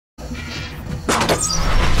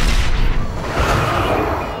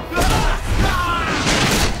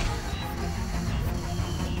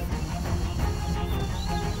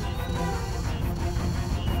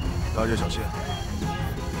着小心，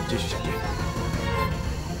继续前进。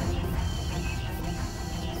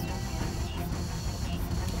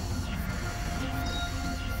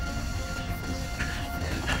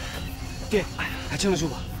爹，还撑得住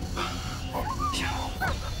吧？行，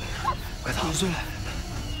快走！5岁了。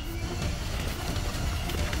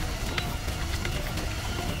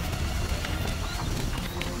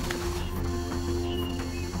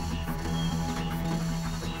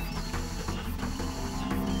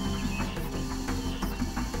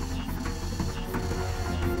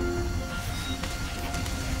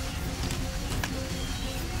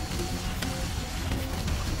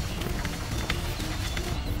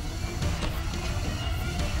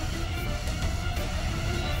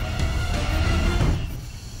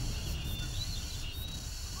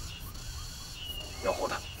 要活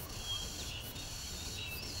的。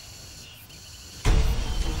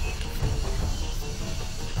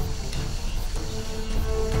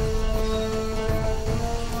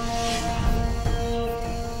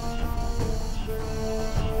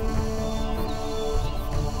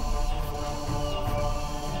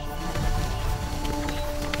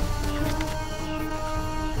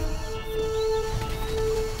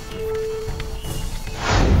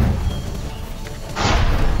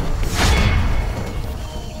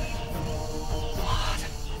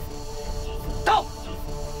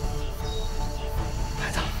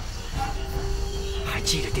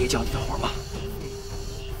记得爹教你的活吗？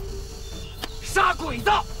杀鬼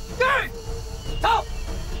子！走！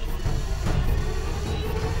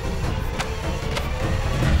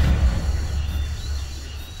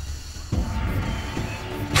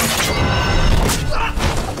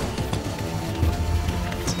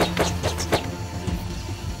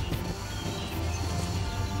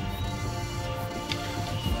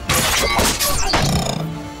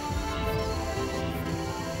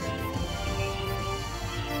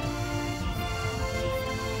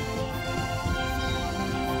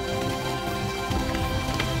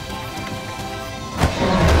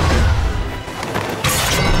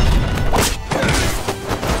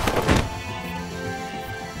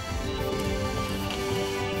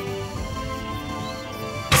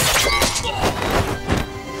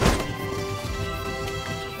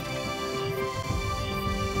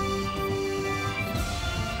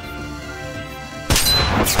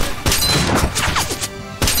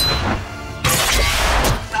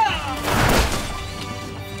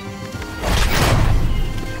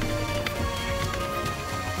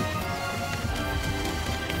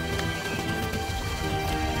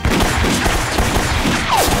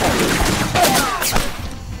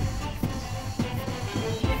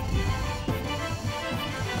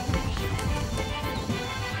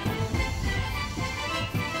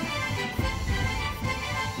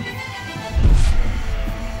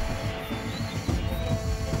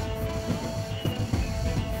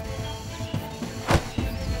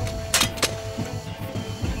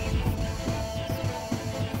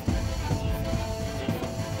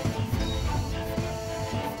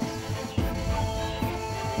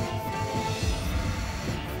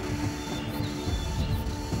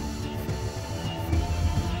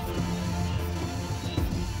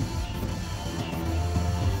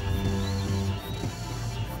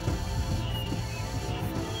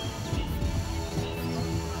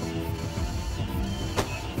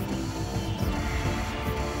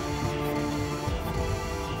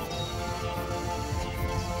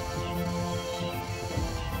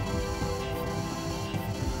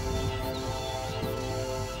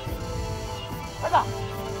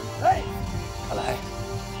看来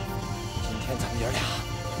今天咱们爷俩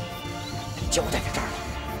得交代在这儿了。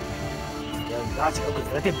要与那几个鬼子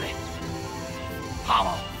来垫背，怕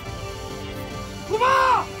吗？出发！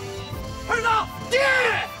儿子，爹，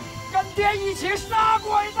跟爹一起杀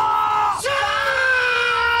鬼子！是。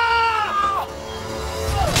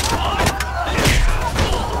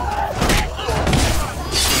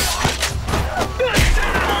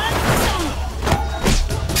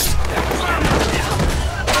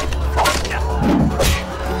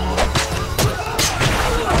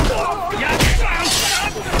 走！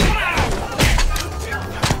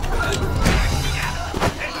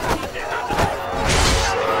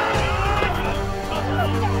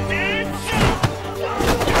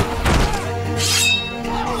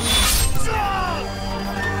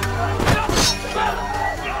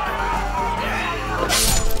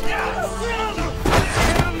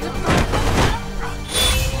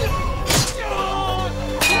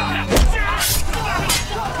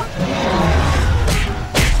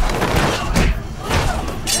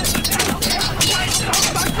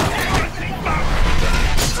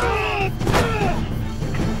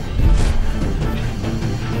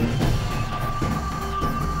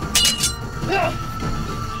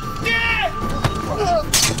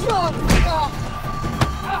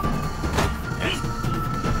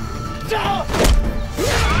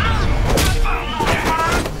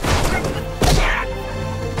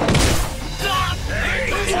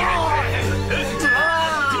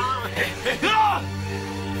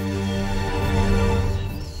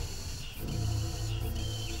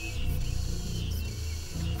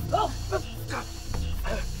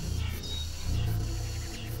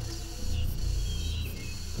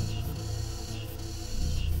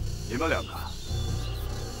你们两个，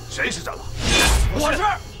谁是战狼？我是。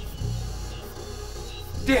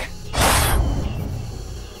爹，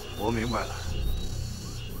我明白了，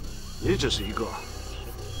你只是一个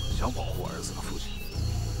想保护儿子的父亲。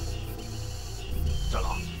战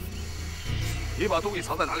狼，你把东西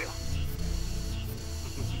藏在哪里了？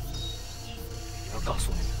你要告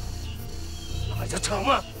诉我，那还叫成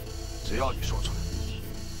吗？只要你说出来，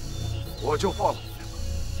我就放了你。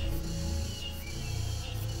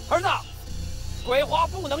 儿子，鬼话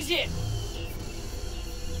不能信。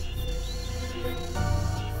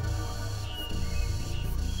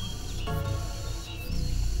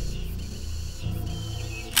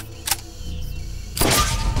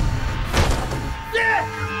爹，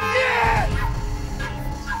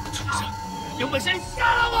畜生，有本事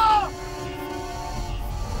杀了我！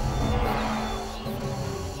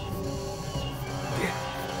爹，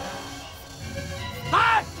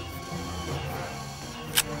来！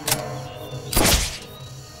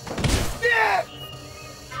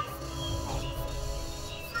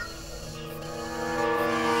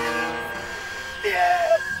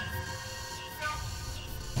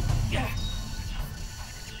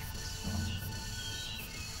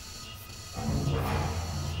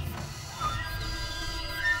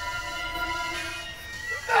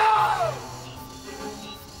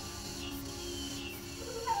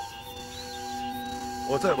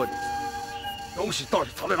 我再问你一次，东西到底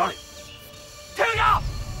藏在哪里？听着，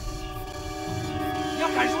你要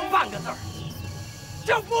敢说半个字儿，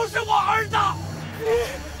就不是我儿子。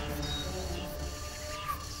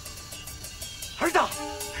儿子，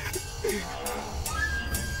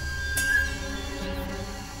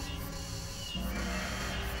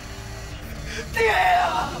爹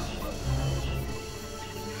呀！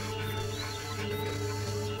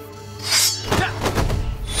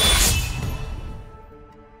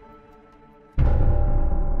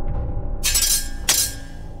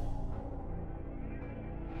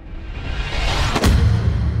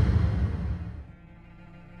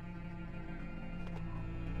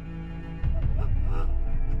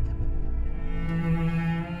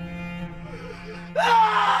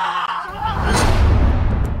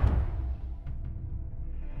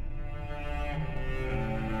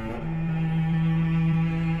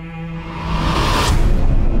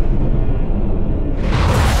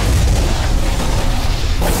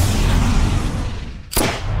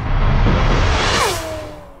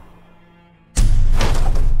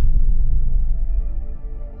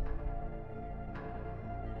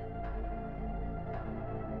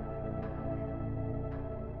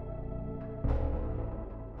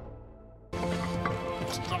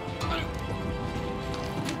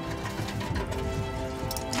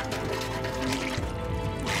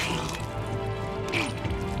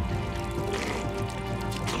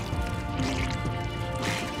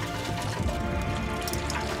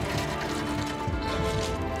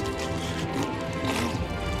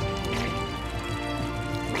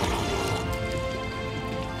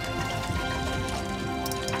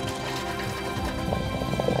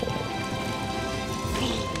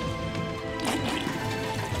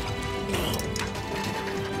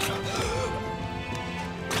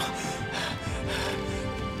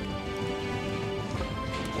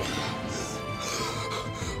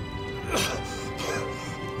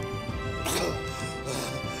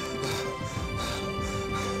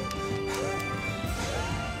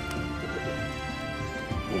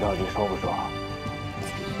 你到底说不说？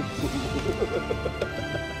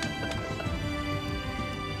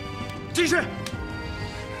继续。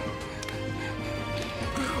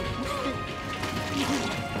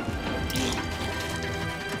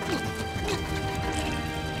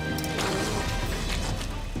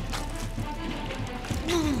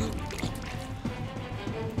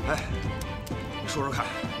哎，你说说看，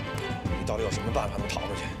你到底有什么办法能逃出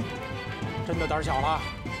去？真的胆小了？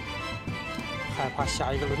 害怕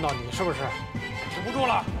下一个轮到你，是不是？止不住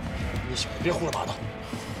了！你小子别胡说八道，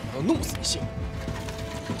我要弄死你信！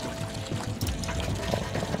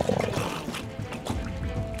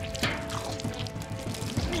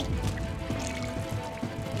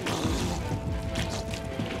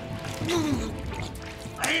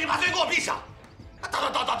哎，把他嘴给我闭上！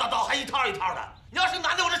叨，还一套一套的。你要是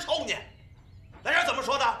男的，我这抽你。来人怎么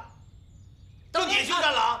说的？就你姓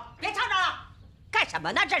战狼？别吵吵了，干什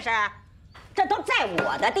么呢？这是，这都在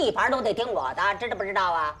我的地盘，都得听我的，知道不知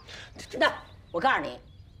道啊？那我告诉你，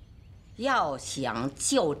要想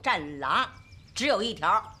救战狼，只有一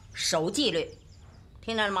条，守纪律，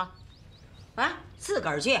听见了吗？啊，自个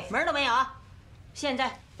儿去，门都没有。现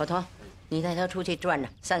在，宝彤，你带他出去转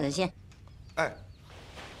转，散散心。哎，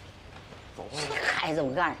这孩子，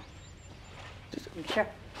我告诉你，吃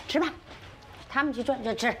吧，他们去转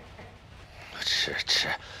就吃。吃，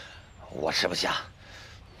我吃不下。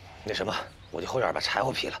那什么，我去后院把柴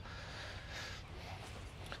火劈了。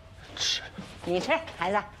吃，你吃，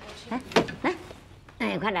孩子，来，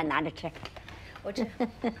哎，快点拿着吃。我吃，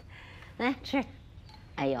来吃。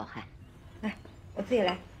哎呦嗨，来，我自己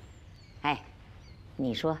来。哎，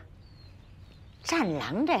你说，战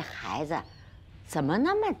狼这孩子，怎么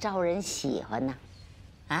那么招人喜欢呢？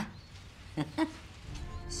啊？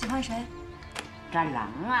喜欢谁？战狼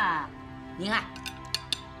啊！你看，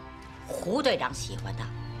胡队长喜欢他，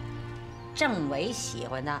政委喜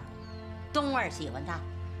欢他，东儿喜欢他，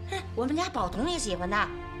我们家宝彤也喜欢他，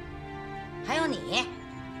还有你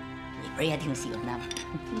不是也挺喜欢他吗？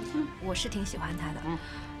我是挺喜欢他的。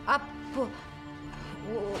啊不，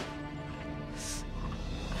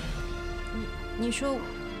你说，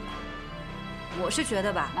我是觉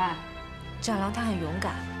得吧，战狼他很勇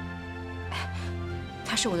敢，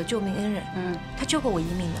他是我的救命恩人，他救过我一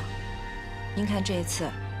命呢。您看这一次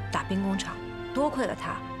打兵工厂，多亏了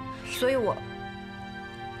他，所以我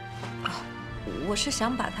是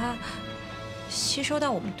想把他吸收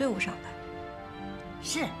到我们队伍上的。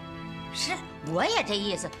是，我也这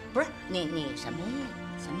意思。不是你什么意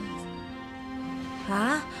思？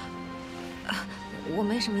啊？我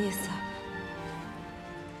没什么意思。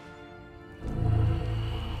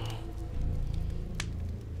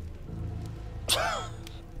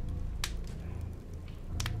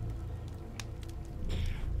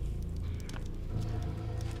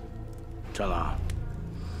战狼，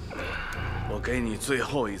我给你最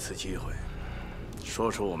后一次机会，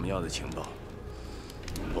说出我们要的情报，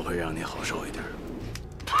我会让你好受一点。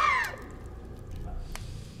把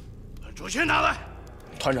主权拿来。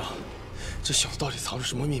团长，这小子到底藏着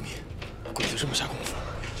什么秘密？鬼子这么下功夫，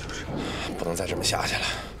就是不能再这么下去了。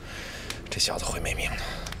这小子会没命的，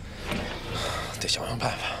得想想办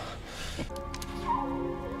法。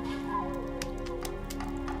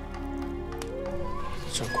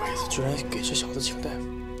这鬼子居然给这小子请大夫，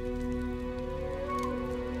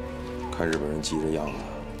看日本人急着样子，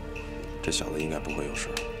这小子应该不会有事。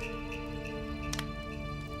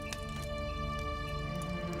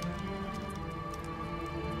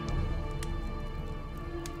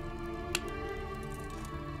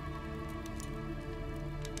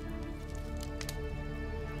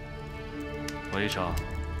韦医生，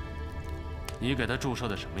你给他注射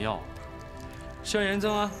的什么药？消炎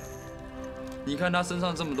针啊！你看他身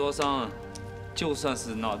上这么多伤，就算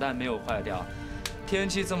是脑袋没有坏掉，天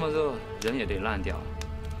气这么热，人也得烂掉。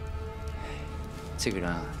这个人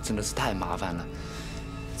啊，真的是太麻烦了，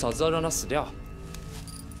早知道让他死掉。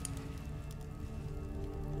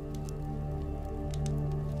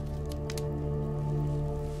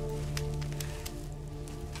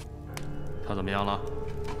他怎么样了？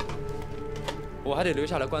我还得留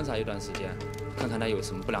下来观察一段时间，看看他有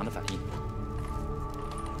什么不良的反应。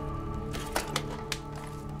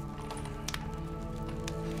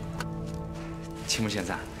青木先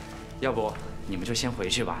生，要不你们就先回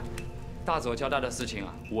去吧。大佐交代的事情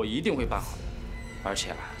啊，我一定会办好的。而且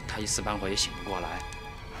啊，他一时半会也醒不过来。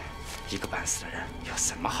一个半死的人有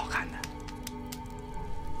什么好看的？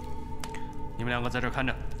你们两个在这儿看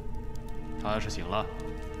着，他要是醒了，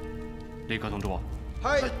立刻通知我。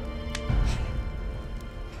嗨。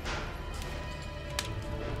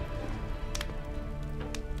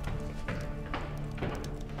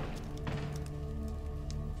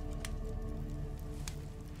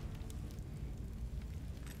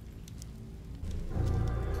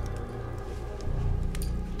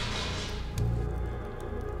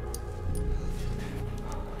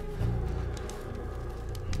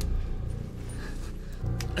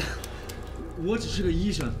我只是个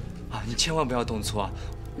医生啊，你千万不要动粗啊！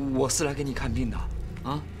我是来给你看病的，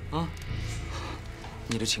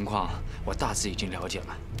你的情况我大致已经了解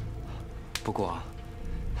了，不过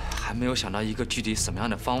还没有想到一个具体什么样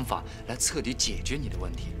的方法来彻底解决你的问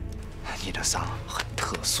题。你的伤很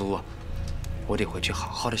特殊啊，我得回去好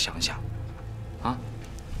好的想想，啊。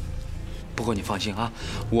不过你放心啊，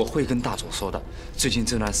我会跟大佐说的，最近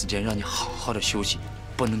这段时间让你好好的休息，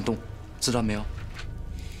不能动，知道没有？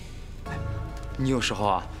你有时候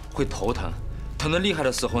啊，会头疼，疼得厉害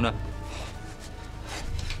的时候呢，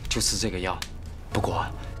就吃这个药。不过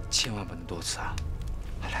千万不能多吃啊！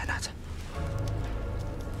来，拿着。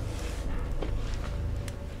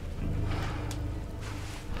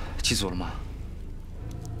记住了吗？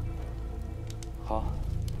好，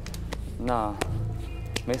那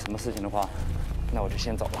没什么事情的话，那我就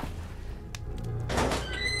先走了。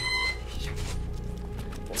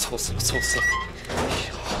我臭死了，臭死了！哎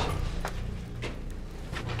呀！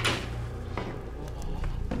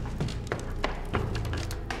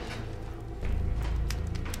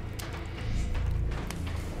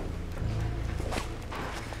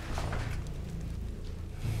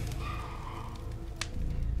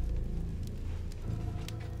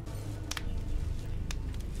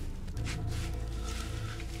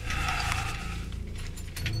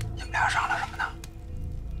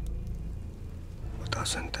打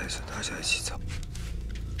算带着大家一起走。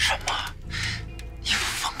什么？你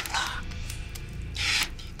疯了？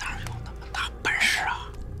你哪有那么大本事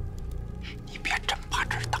啊？你别真把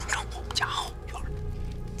这儿当成我们家后院，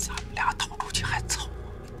咱们俩逃出去还凑合，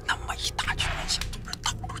那么一大群人想从这儿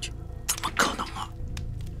逃出去，怎么可能啊？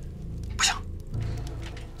不行，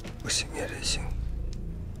不行也得行。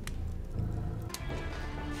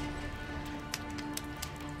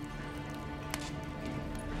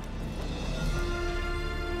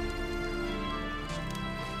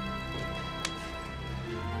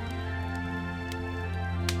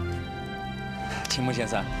 青木先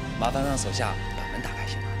生，麻烦让手下把门打开，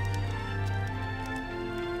行吗？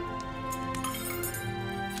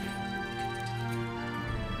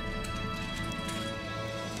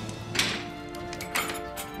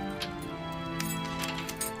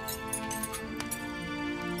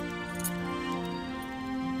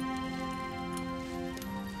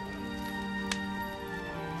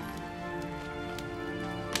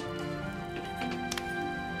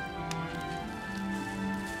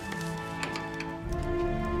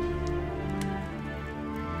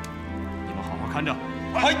看着，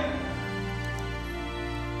嗨！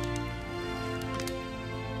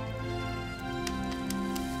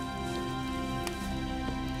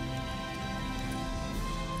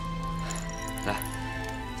来，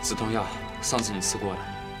止痛药，上次你吃过的。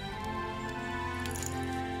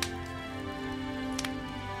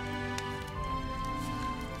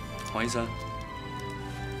王医生，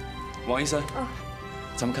王医生，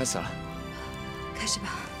咱们开始了。开始吧。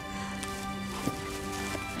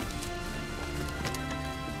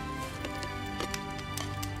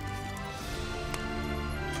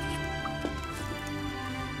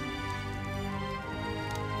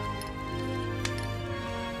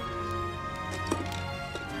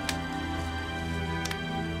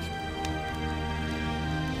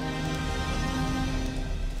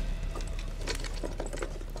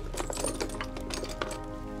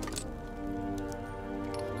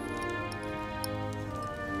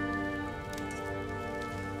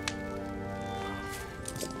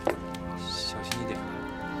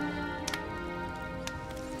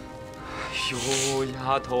 哟，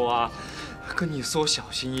丫头啊，跟你说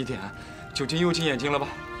小心一点，酒精又进眼睛了吧？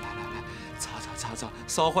来，擦，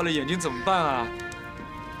烧坏了眼睛怎么办啊？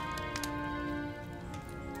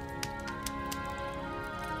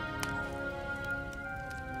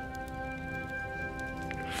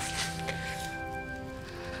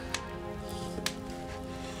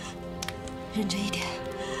认真一点。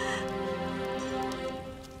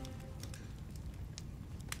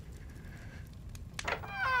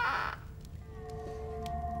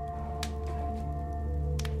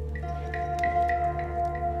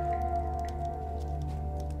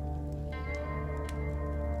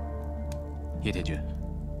 叶天军，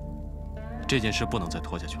这件事不能再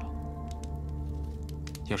拖下去了。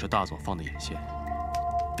要是大佐放在眼线，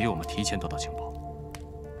比我们提前得到情报，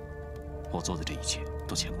我做的这一切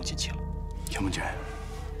都前功尽弃了。杨梦娟，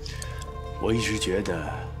我一直觉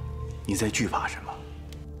得你在惧怕什么？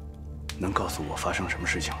能告诉我发生什么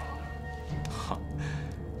事情吗？哈，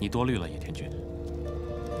你多虑了，叶天军。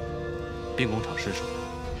兵工厂失守，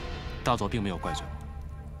大佐并没有怪罪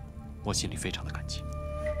我心里非常的感激。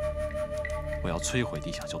 我要摧毁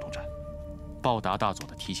地下交通站，报答大佐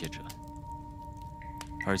的提携之恩。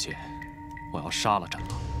而且，我要杀了战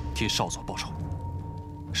狼，替少佐报仇。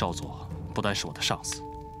少佐不单是我的上司，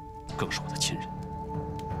更是我的亲人。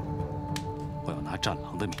我要拿战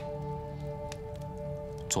狼的命，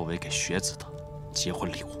作为给学子的结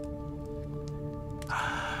婚礼物。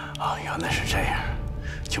啊，原来是这样，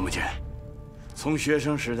青木娟，从学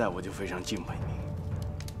生时代我就非常敬佩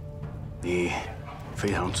你，你。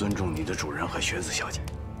 非常尊重你的主人和学子小姐，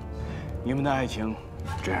你们的爱情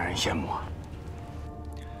真让人羡慕啊！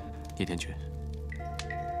叶天军，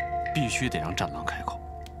必须得让战狼开口。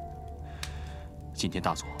今天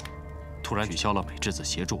大佐突然取消了美智子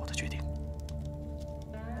协助我的决定，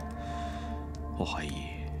我怀疑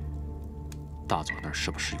大佐那儿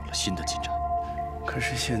是不是有了新的进展？可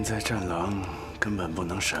是现在战狼根本不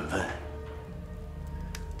能审问，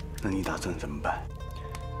那你打算怎么办？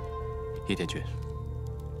叶天君，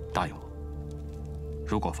答应我，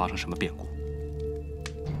如果发生什么变故，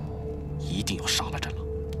一定要杀了战狼，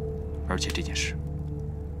而且这件事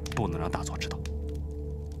不能让大佐知道。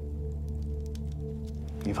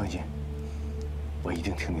你放心，我一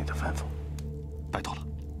定听你的吩咐。拜托了。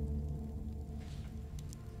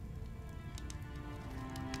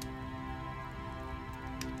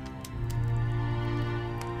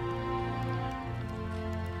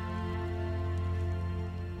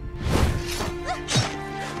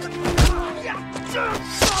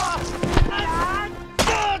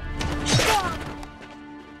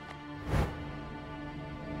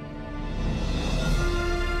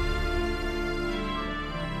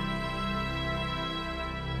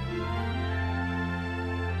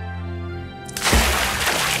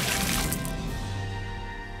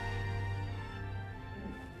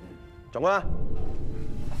长官，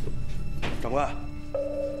长官，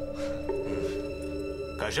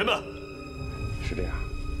干什么？是这样，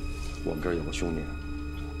我们这儿有个兄弟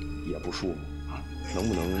也不舒服，能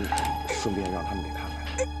不能顺便让他们给看看？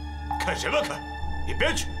看什么看？你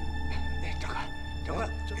别去！长官，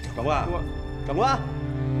长官，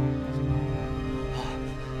好，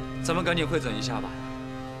咱们赶紧会诊一下吧。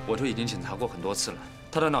我都已经检查过很多次了，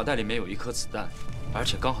他的脑袋里面有1颗子弹，而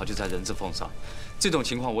且刚好就在人字缝上。这种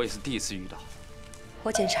情况我也是第一次遇到。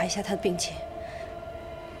我检查一下他的病情，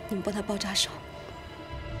你们帮他包扎手。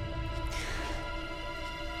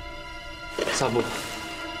纱布。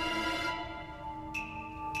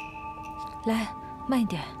来，慢一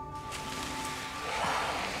点。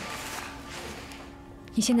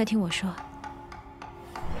你现在听我说，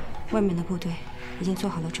外面的部队已经做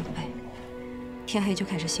好了准备，天黑就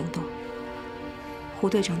开始行动。胡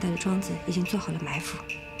队长带着庄子已经做好了埋伏。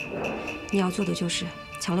你要做的就是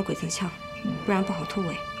抢了鬼子的枪，不然不好突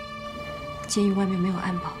围。监狱外面没有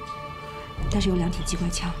安保，但是有2挺机关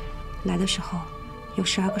枪，来的时候有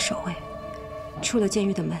12个守卫。出了监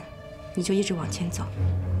狱的门，你就一直往前走，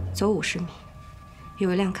走50米，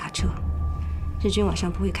有一辆卡车。日军晚上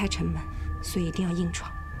不会开城门，所以一定要硬闯。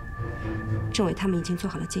政委他们已经做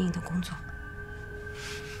好了接应的工作。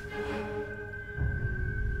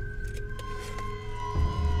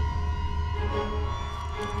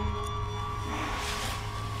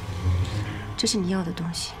这是你要的东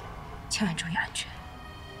西，千万注意安全，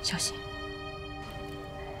小心。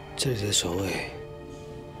这里的守卫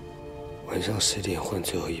晚上10点换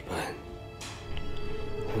最后一班，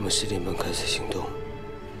我们10点半开始行动，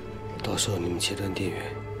到时候你们切断电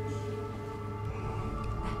源。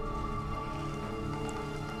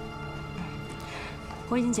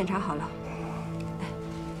我已经检查好了。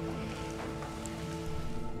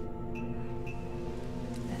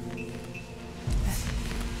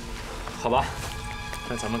好吧，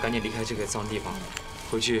那咱们赶紧离开这个脏地方，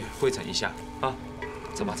回去会诊一下啊！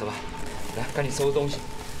走吧，走吧，来，赶紧收拾东西。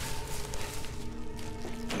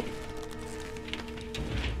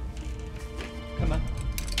开门。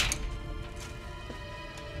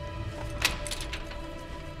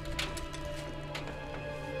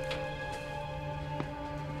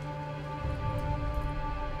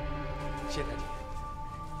谢太君。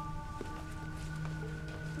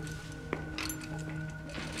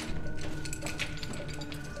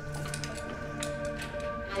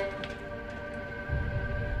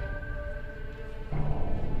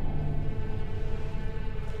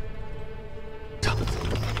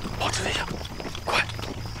保持队形，快！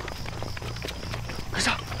跟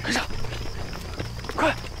上，跟上！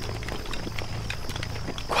快！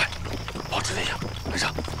快！保持队形，跟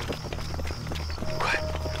上！快！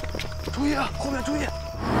注意啊，后面注意！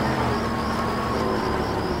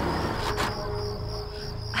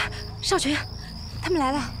少群，他们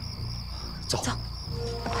来了。走。走。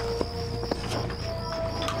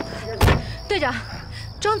队长，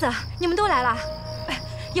庄子，你们都来了。哎，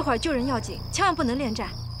一会儿救人要紧，千万不能恋战。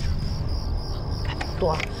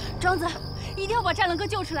朵儿，庄子，一定要把战狼哥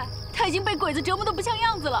救出来，他已经被鬼子折磨得不像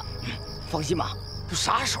样子了。放心吧，都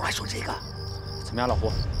啥时候还说这个？怎么样，老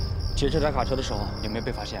胡？劫这台卡车的时候有没有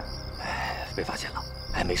被发现？哎，被发现了。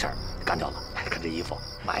哎，没事儿，干掉了。哎，看这衣服，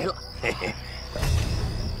埋了。嘿嘿。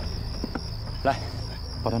来，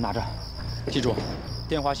把它拿着，记住，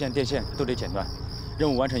电话线、电线都得剪断。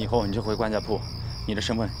任务完成以后，你就回棺材铺，你的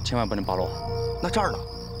身份千万不能暴露。那这儿呢？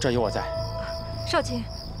这儿有我在。少卿，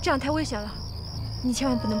这样太危险了，你千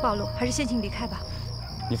万不能暴露，还是先行离开吧。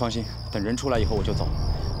你放心，等人出来以后我就走。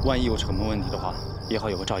万一有什么问题的话，也好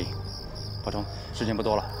有个照应。宝成，时间不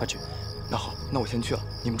多了，快去。那好，那我先去了，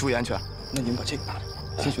你们注意安全。那你们把这个拿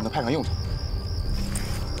着，兴许能派上用场。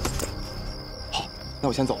好，那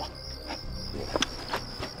我先走了。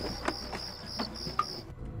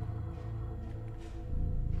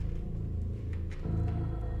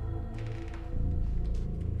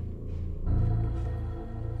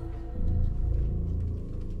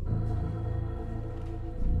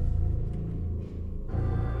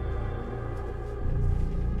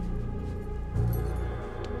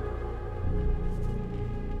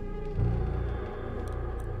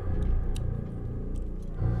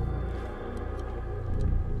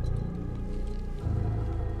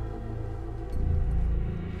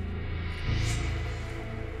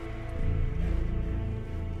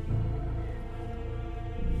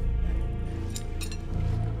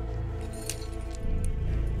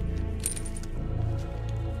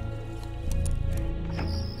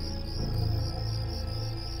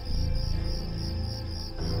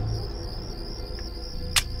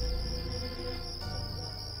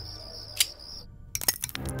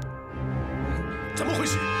 怎么回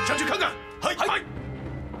事？上去看看。嗨嗨！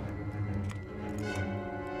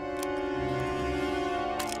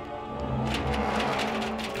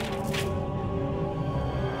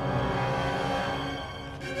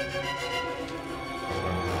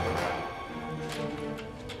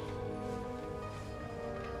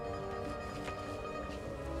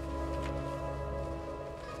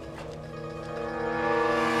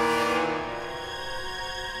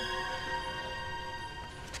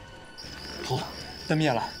好，灯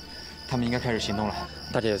灭了，他们应该开始行动了。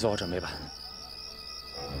大家也做好准备吧。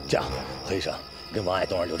这样，何医生跟王爱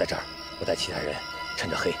东儿留在这儿，我带其他人趁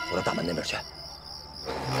着黑躲到大门那边去。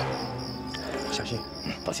小心。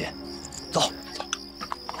放心。走。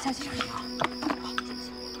小心上手。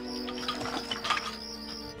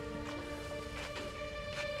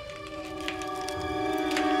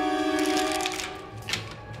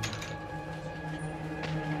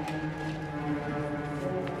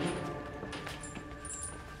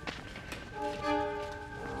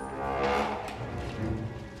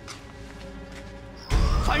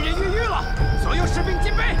 犯人越狱了，所有士兵戒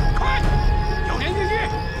备，快！有人越狱，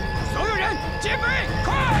所有人戒备，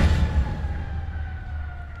快！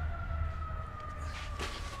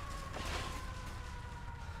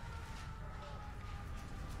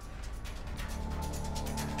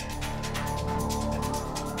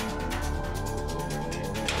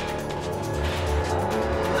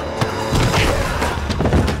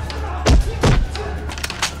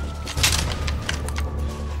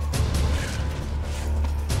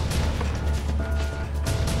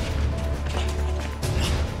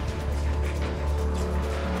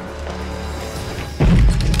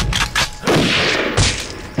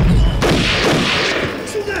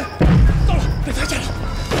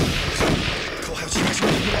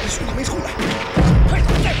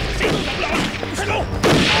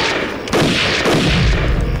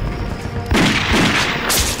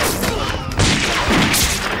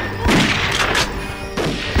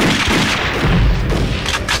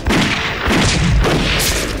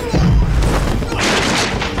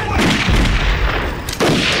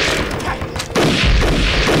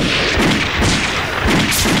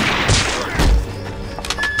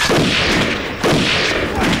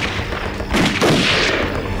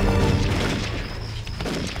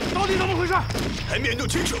台面都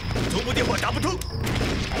清楚，总部电话打不通，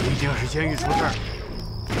一定是监狱出事儿。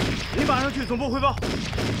你马上去总部汇报。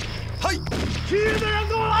嗨，其余的人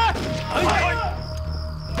跟我来。嗨。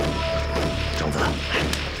长子，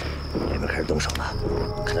那边开始动手了，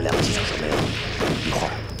看到2个机枪手没有？一会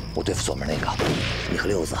儿我对付左面那个，你和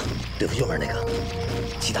六子对付右面那个，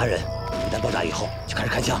其他人一旦爆炸以后就开始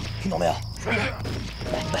开枪，听懂没有？来。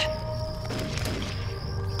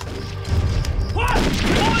 快！保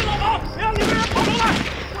卫老堡，别让里面人跑出来！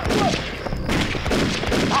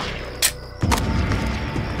打！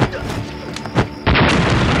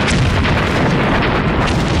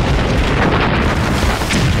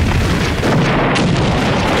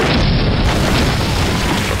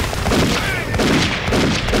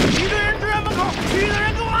一队人支援门口，其余的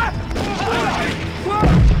人跟我来！快！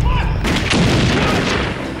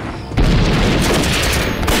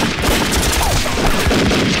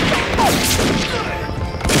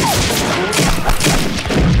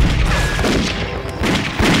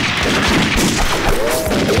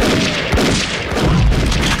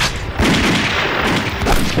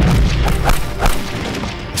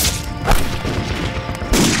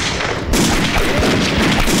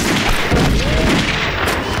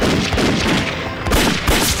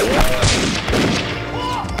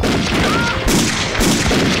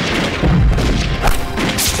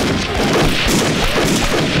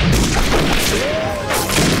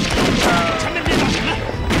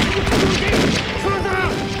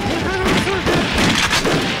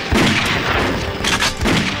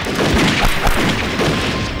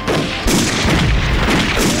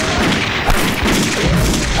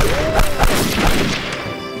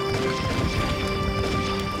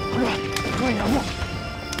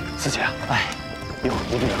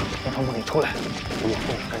出来！如果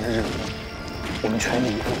后面跟着日本人，我们全力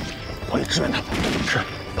以赴，我去支援他们。是，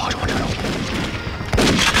保着我这肉。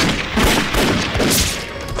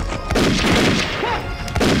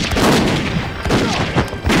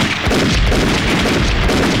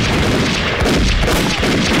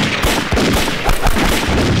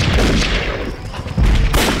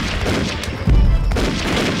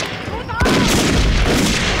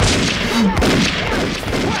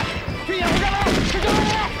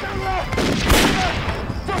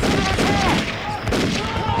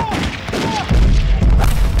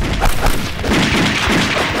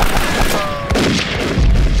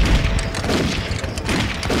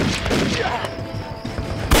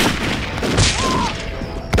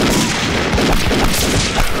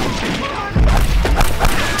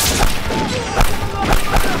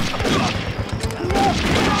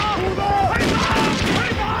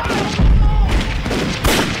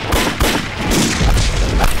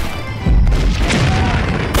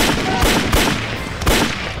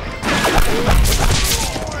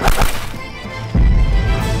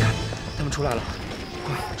 出来了，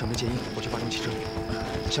快准备接应，我去把他们起车。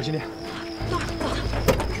小心点。走走。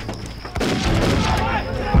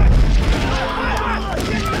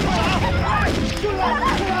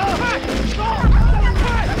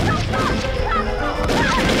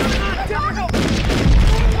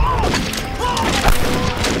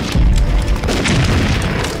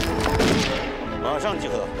马上集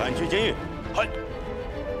合，赶去监狱。嗨，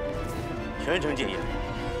全城戒严。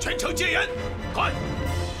全城戒严，快！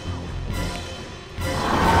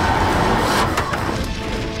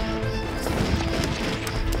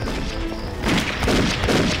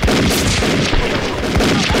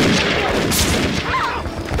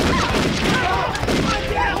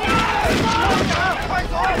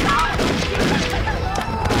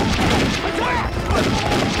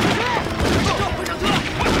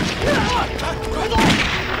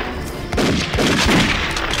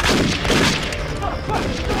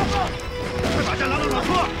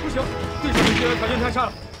 条件太差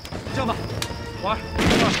了，这样吧，婉儿、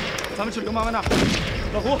凤儿，咱们去刘妈妈那儿。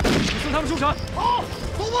老胡，你送他们出城。好，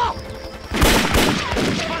走吧。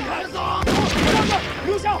慢点走，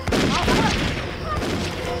留下。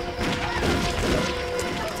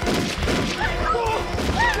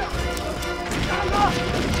大哥，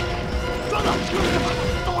庄子，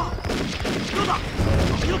走啊！溜子，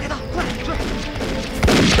把油给他，快！是。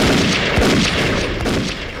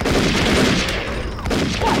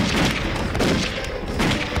快！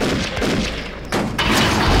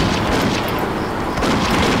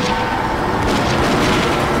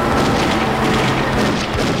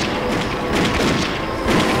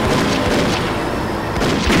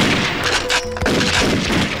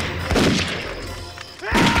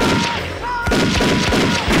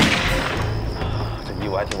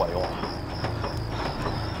 还挺管用啊！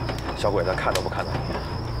小鬼子看都不看到你，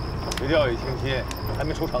垂钓已清期，还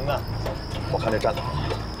没出城呢。我看这战斗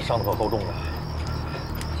伤的可够重的，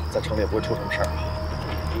在城里也不会出什么事儿吧？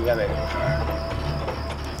应该没什么事儿。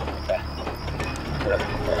哎，回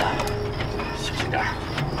来，小心点。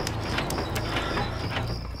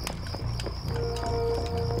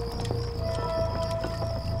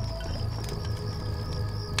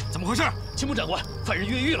怎么回事？青木长官，犯人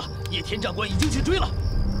越狱了，叶田长官已经去追了。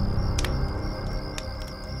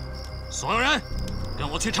 所有人，跟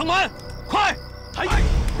我去城门，快！哎，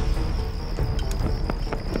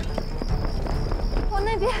往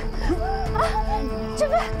那边，啊，这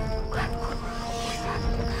边，快！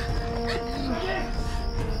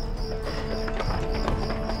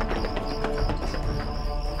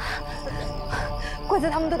鬼子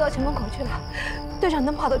他们都到城门口去了，队长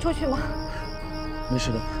能跑得出去吗？没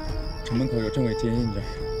事的，城门口有政委接应着，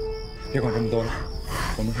别管这么多了，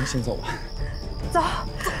我们还是先走吧。走，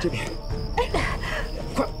这边。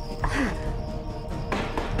 快！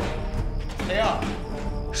谁呀？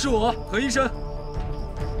是我，何医生。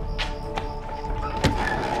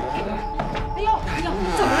哎呦哎呦，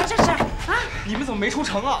怎么了这是？啊！你们怎么没出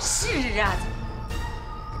城啊？是啊。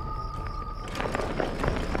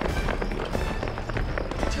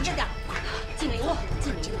轻着点，进来屋，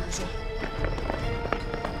进来屋说。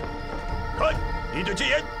快，离队戒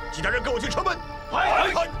严，其他人跟我进城门。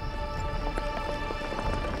嗨！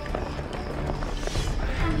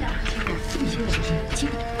 轻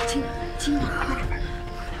点，快点！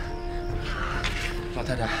老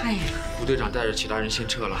太太，哎，吴队长带着其他人先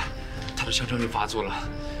撤了，他的枪伤又发作了，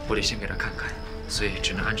我得先给他看看，所以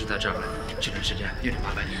只能安置在这儿了。这段时间有点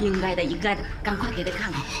麻烦你。应该的，应该的，赶快给他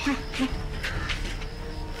看看，快来！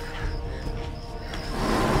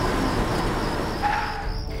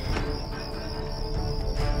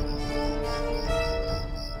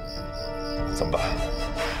怎么办？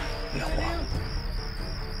别慌。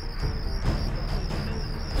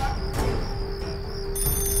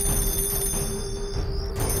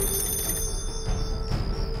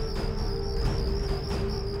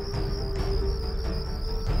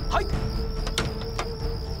嗨！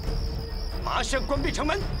马上关闭城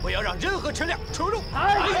门，不要让任何车辆出入。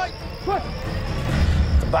哎，快！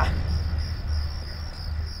怎么办？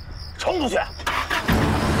冲出去！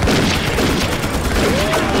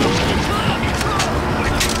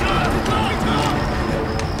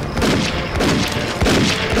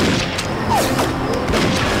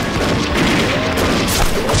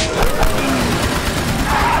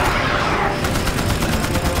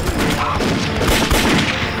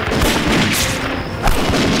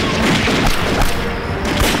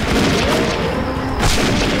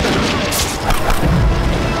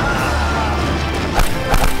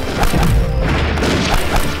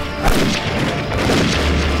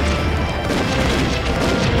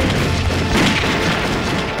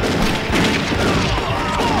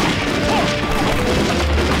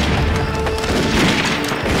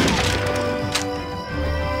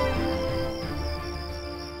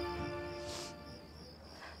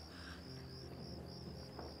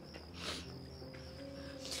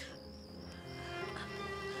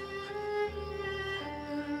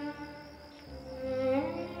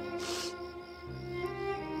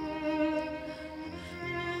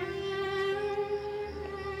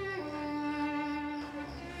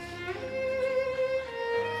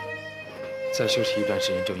 再休息一段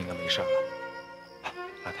时间就应该没事了。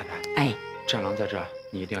老太太，哎，战狼在这儿，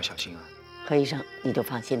你一定要小心啊。何医生，你就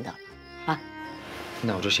放心得了，啊。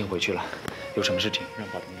那我就先回去了，有什么事情让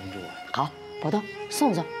宝东通知我。好，宝东，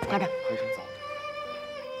送送，快点。何医生早。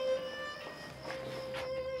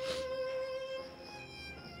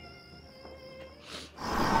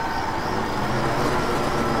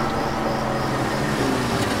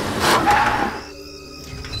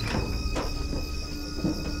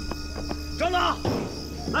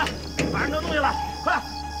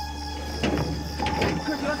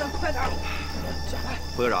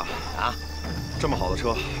 副队长啊，这么好的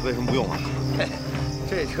车为什么不用啊？嘿，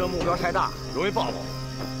这车目标太大，容易暴露。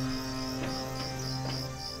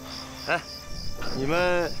哎，你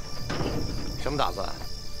们什么打算？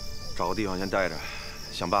找个地方先待着，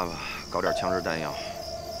想办法搞点枪支弹药。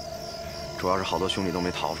主要是好多兄弟都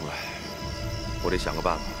没逃出来，我得想个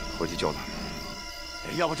办法回去救他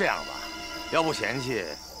们。要不这样吧，要不嫌弃，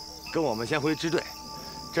跟我们先回支队，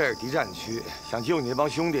这是敌占区，想救你那帮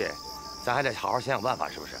兄弟。 咱还得好好想想办法，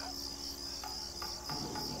是不是？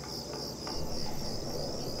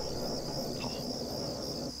好。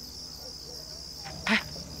哎，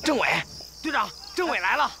政委，队长，政委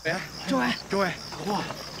来了。哎，政委，政委，哇，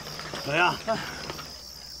怎么样？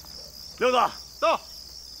六子，到，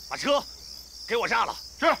把车给我炸了。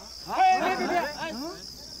是。哎，别！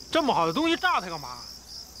这么好的东西炸它干嘛？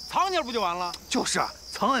藏起来不就完了？就是啊，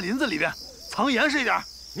藏在林子里边，藏严实一点。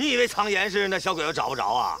你以为藏严实，那小鬼子找不着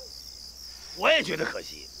啊？ 我也觉得可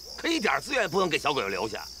惜，可一点资源不能给小鬼子留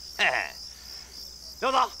下。嘿嘿，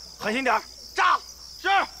刘子，狠心点，炸！是。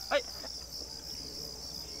哎，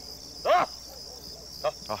走，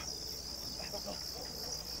走，好。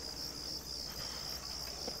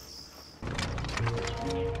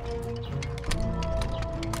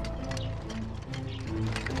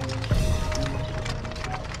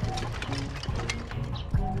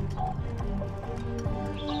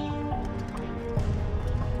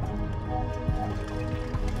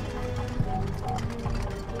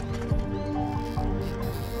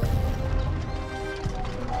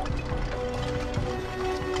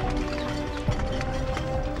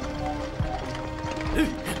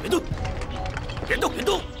别动！别动！别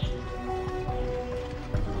动！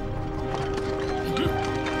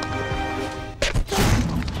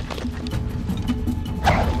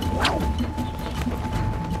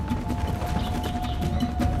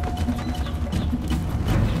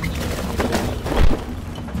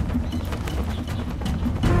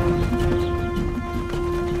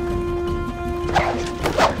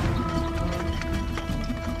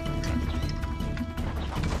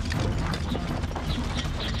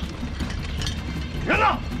人呢？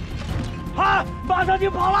哎，马上就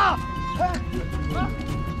跑了！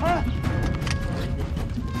哎，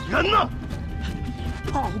人呢？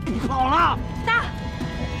跑了！打！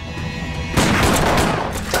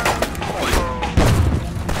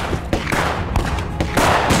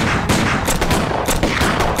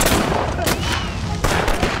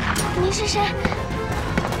你是谁？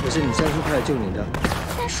我是你三叔派来救你的。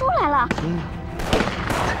三叔来了。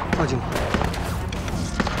靠近我。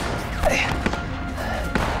哎呀，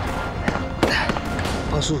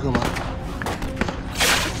帮叔喝吗？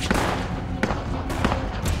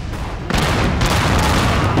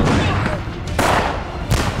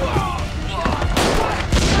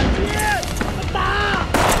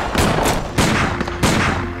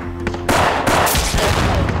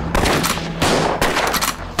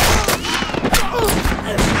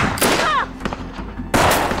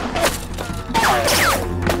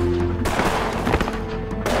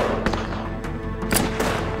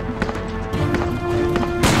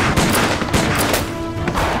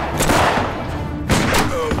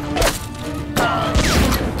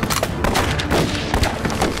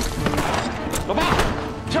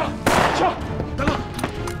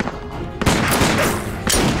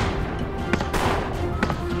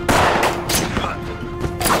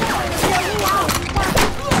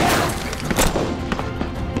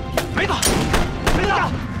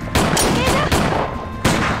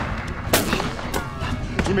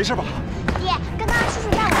没事吧？爹，跟刚刚叔叔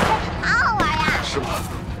带我飞，好好玩呀！是吗？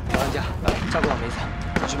老人家，照顾好梅子，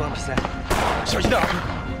我去帮比赛。小心点儿！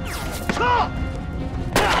撤！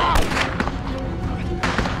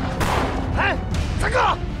哎，三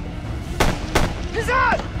哥，比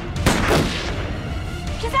赛！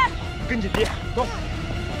比赛！跟紧爹，走。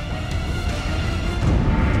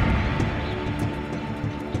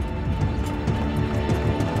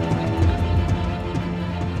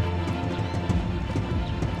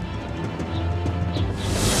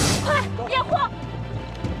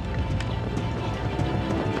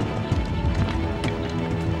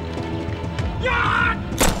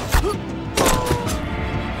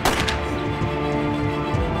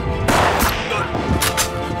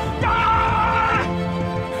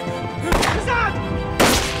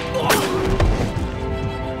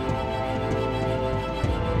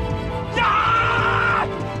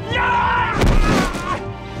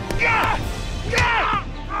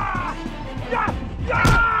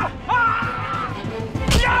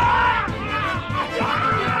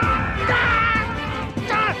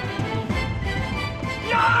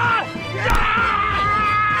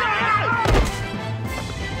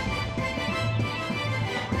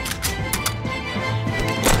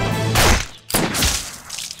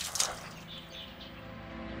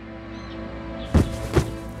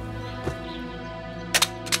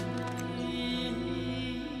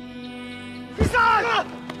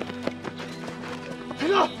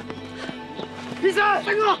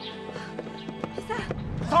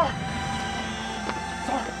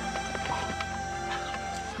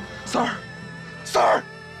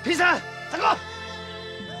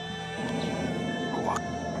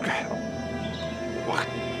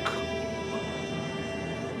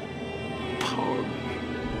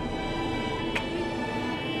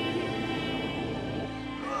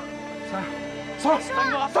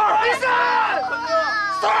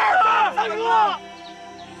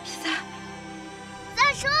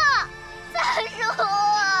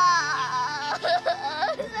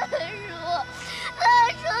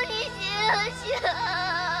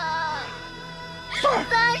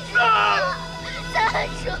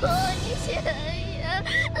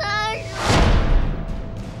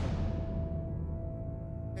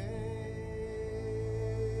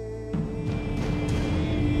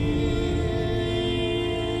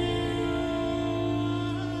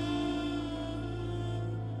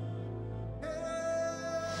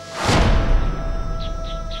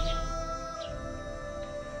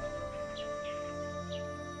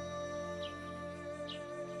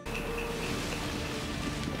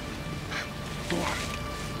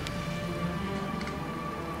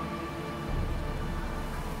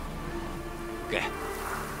 给，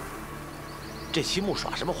这期末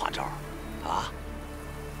耍什么花招啊？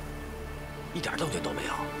一点动静都没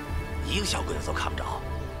有，一个小鬼子都看不着。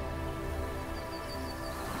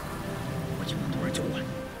我去把东儿救过来。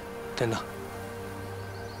等等，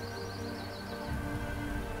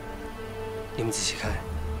你们仔细看，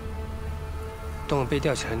东儿被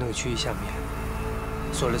吊起来那个区域下面，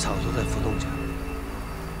所有的草都在浮动着，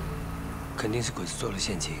肯定是鬼子做了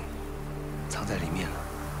陷阱，藏在里面了。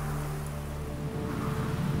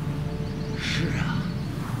 是啊，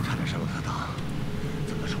差点上了课堂，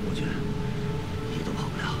怎么冲过去，一都跑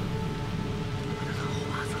不了，把他当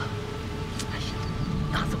花子了。哎呀，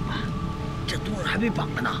那怎么办？这东儿还被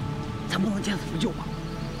绑着呢，咱不能见死不救吧？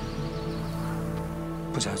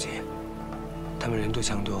不着急，他们人多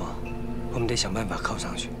枪多，我们得想办法靠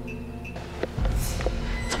上去。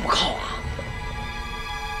怎么靠啊？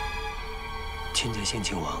擒贼先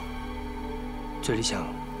擒王，最理想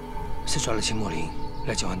是抓了秦墨林。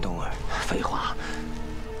 来交换东儿。废话，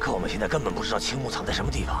可我们现在根本不知道青木藏在什么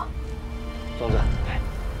地方。庄子，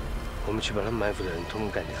我们去把他们埋伏的人统统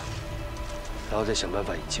干掉，然后再想办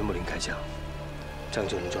法以秦墨林开枪，这样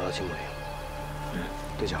就能抓到秦墨林。嗯，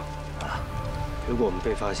队长，啊，如果我们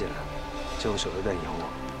被发现了，就用手榴弹掩护。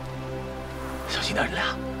小心点，你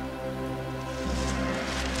俩。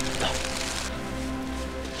走，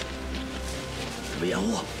准备掩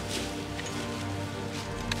护。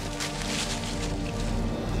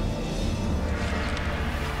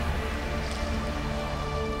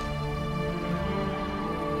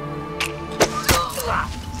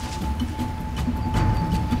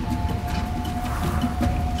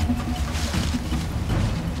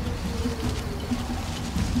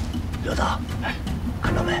 刘子，哎，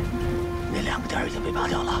看到没？那2个点已经被拔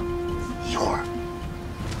掉了，一会儿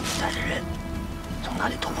带着人从那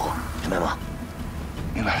里突破，明白吗？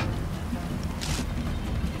明白了。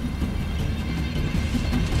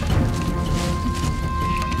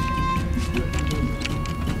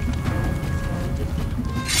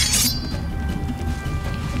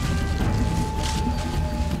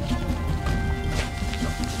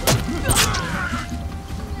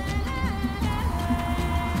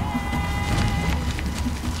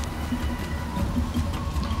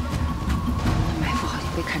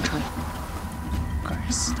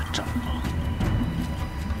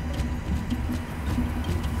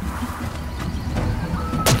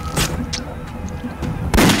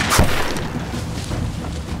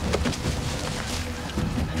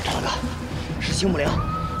行不灵，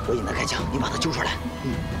我引他开枪，你把他救出来。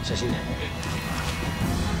嗯，小心点。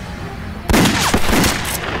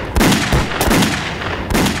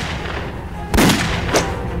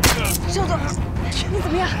少佐，你怎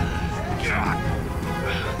么样？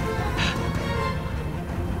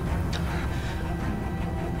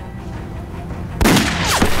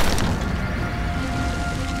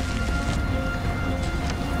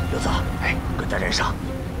刘子，哎，跟在人上。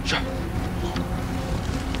是。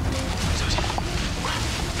小心，快！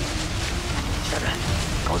其他人，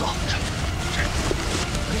跟我走。是。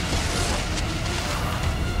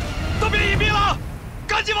都别隐蔽了，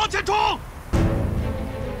赶紧往前冲！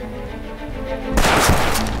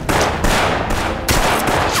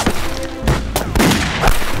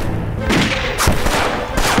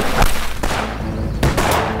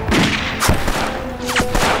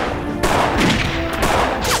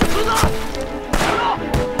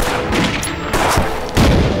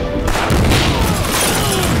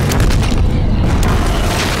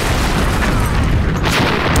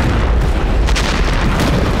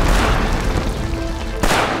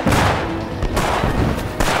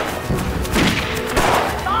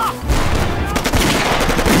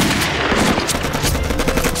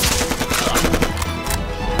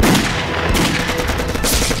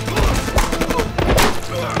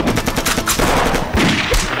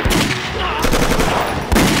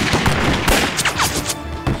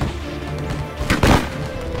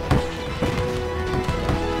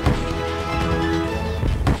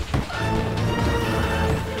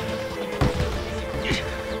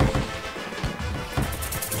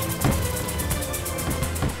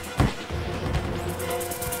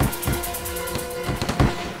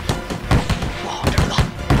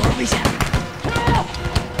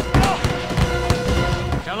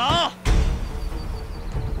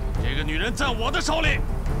 在我的手里，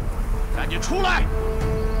赶紧出来！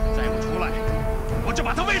再不出来，我就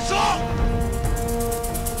把他喂蛇！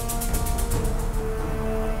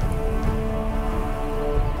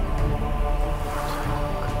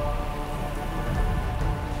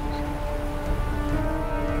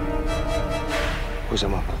我想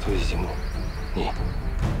把他推下节目，你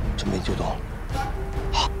准备就动。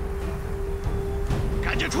好，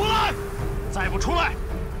赶紧出来！再不出来，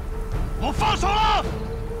我放手了！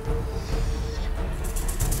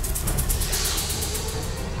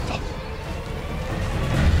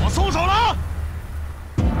 松手了！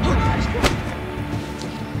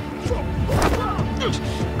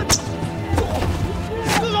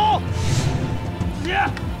跟走！你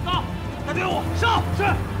到，带队伍上！是，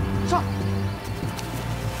上！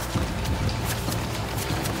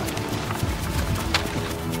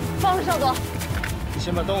放了，少佐。你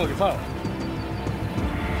先把刀给放了。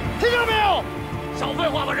听见了没有？少废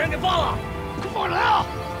话，把人给放了！给我放人啊！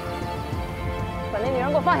把那女人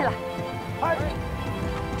给我放下来！快！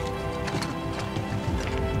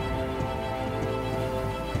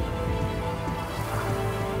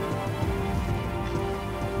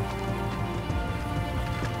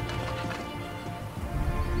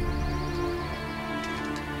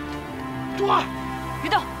 别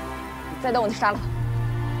动！再动我就杀了他！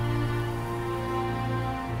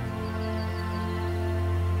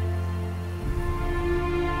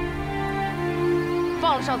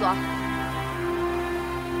放了，少佐。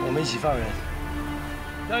我们一起放人，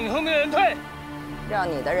让你后面的人退，让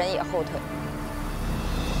你的人也后退。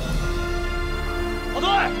后退！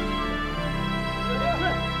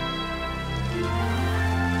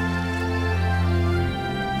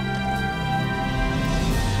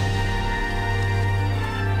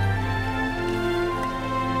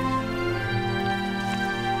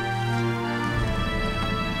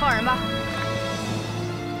 放人吧。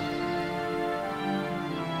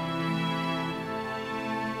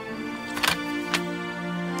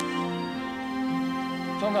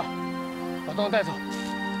庄子，把东西带走。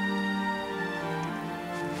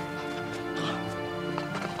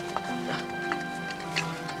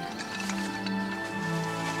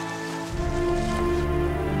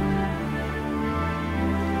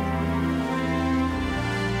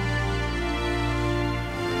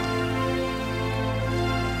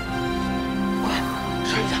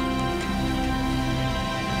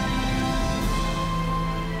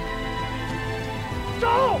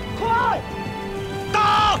走，快！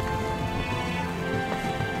打！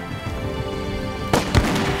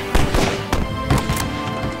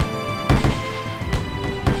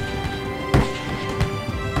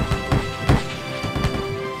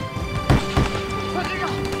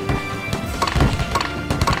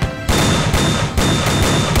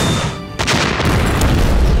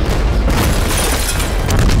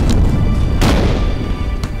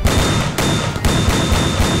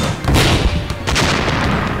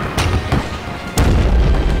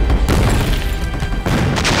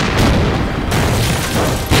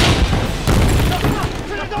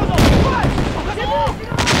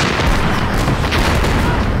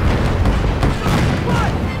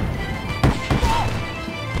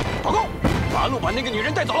女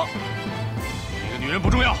人带走了。那个女人不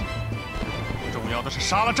重要，重要的是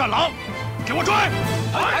杀了战狼，给我追！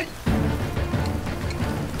哎！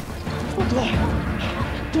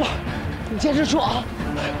朵儿，你坚持住啊！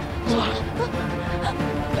朵儿，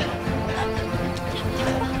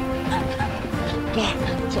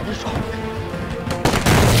坚持住！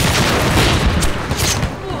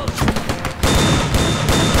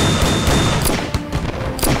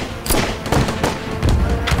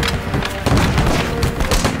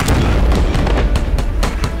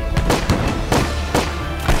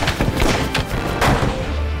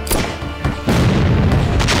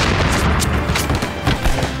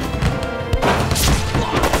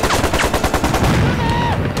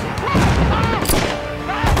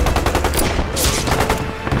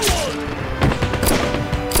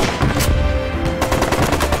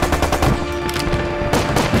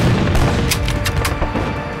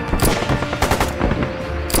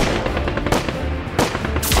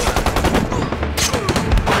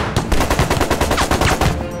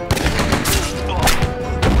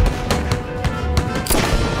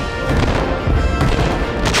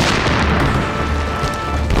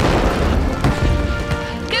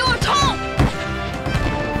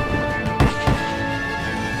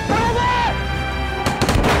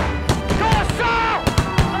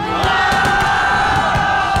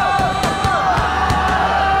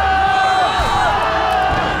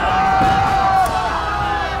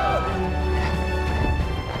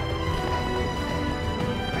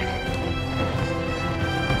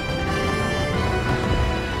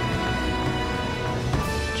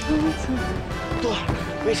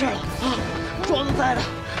 没事了啊，桌子在的，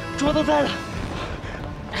桌子在的。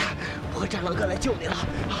不会战狼哥来救你了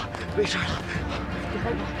啊，没事了，别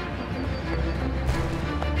害怕。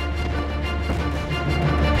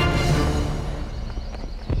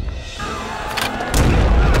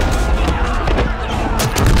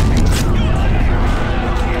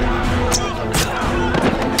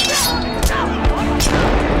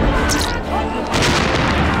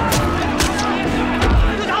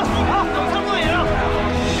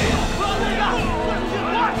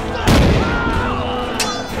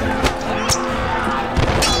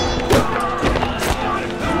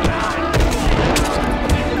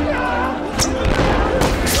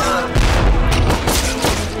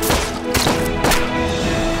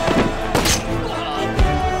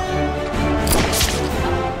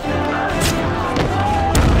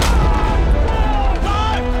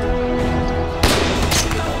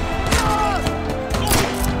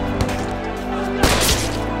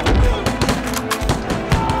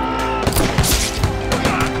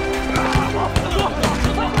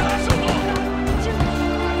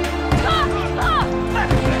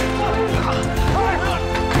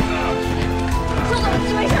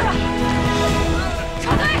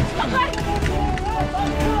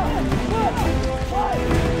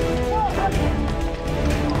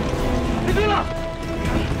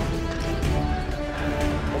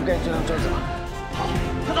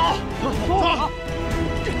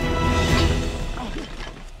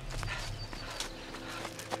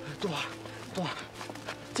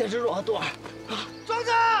 坚持住啊，朵儿！啊，庄子，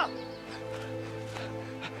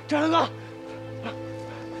战狼哥，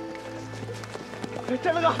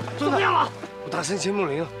战狼哥，怎么样了？我打成秦梦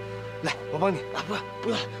玲了，来，我帮你。啊，不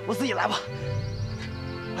用，我自己来吧。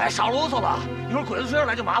哎，少啰嗦了，一会儿鬼子追上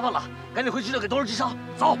来就麻烦了。赶紧回去给多人治伤。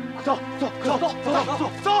走，走，走，走，走，走，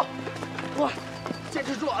走，走。朵儿，坚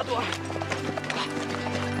持住啊，朵儿！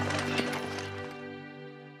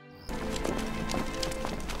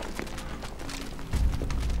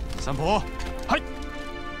 三浦，嗨！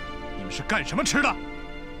你们是干什么吃的？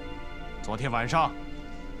昨天晚上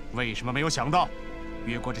为什么没有想到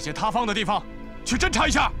越过这些塌方的地方去侦查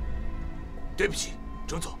一下？对不起，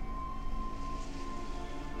郑总。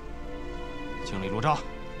清理路障，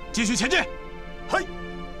继续前进。嗨！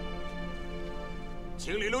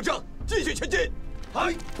清理路障，继续前进。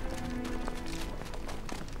嗨！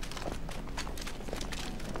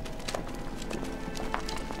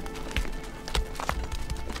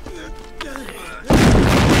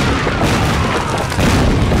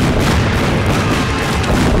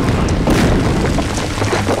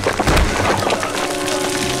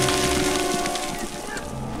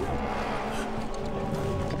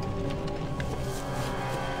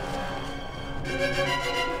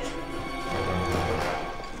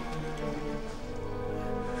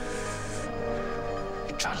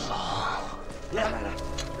 战狼，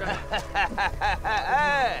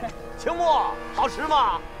哎，青木，好吃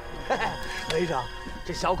吗？雷长，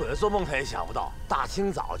这小鬼子做梦他也想不到，大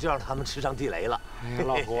清早就让他们吃上地雷了。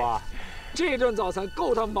老胡啊，这顿早餐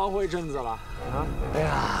够他们忙活一阵子了。啊！哎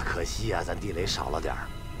呀，可惜呀，咱地雷少了点儿，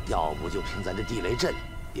要不就凭咱这地雷阵，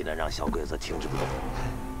也能让小鬼子停止不动。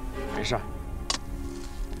没事，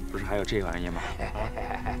不是还有这玩意吗？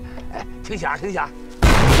哎，听响，听响。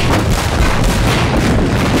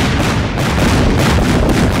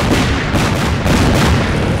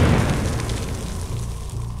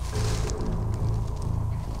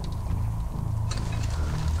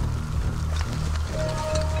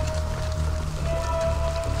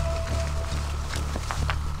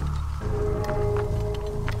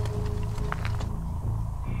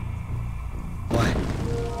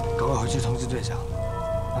 去通知队长，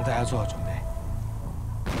让大家做好准备。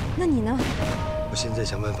那你呢？我现在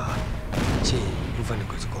想办法吸引一部分的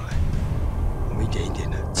鬼子过来，我们一点一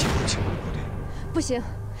点的击破清末部队。不行，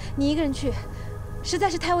你一个人去，实在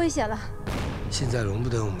是太危险了。现在容不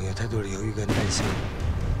得我们有太多的犹豫跟担心，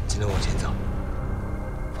只能往前走。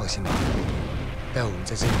放心吧，待我们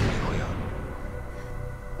在这里会合。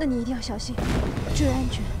那你一定要小心，注意安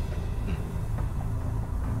全。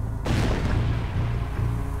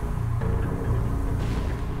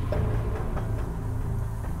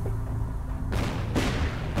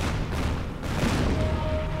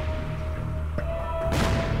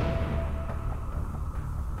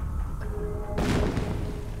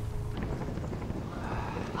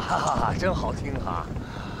 哈哈，真好听哈！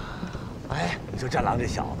哎，你说战狼这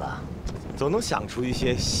小子，总能想出一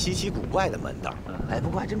些稀奇古怪的门道，哎，不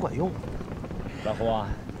过还真管用。老胡啊，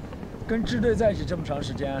跟支队在一起这么长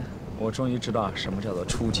时间，我终于知道什么叫做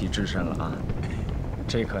出奇制胜了啊！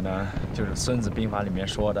这可能就是《孙子兵法》里面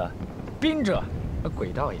说的“兵者，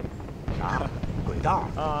诡道也”。啊，诡道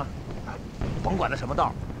啊，甭管他什么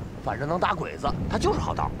道，反正能打鬼子，他就是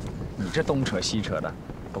好道。你这东扯西扯的，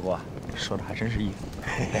不过说的还真是意思。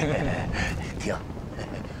停，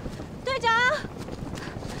队长，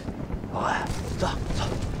哎，走走，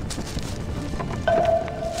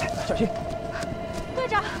小心。队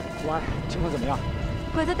长，喂，情况怎么样？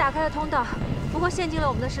鬼子打开了通道，不过陷进了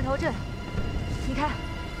我们的石头阵。你看，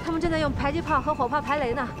他们正在用迫击炮和火炮排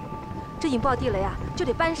雷呢。这引爆地雷啊，就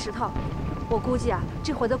得搬石头。我估计啊，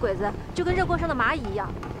这会的鬼子就跟热锅上的蚂蚁一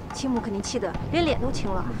样。青木肯定气得连脸都青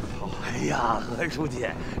了。哎呀，何书记，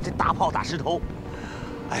这大炮打石头，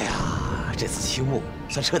哎呀，这次青木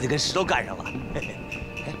算彻底跟石头干上了。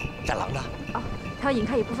哎，战狼呢？哦，他要引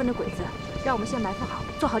开一部分的鬼子，让我们先埋伏好，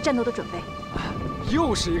做好战斗的准备。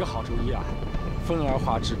又是一个好主意啊！分而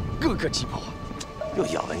化之，各个击破。又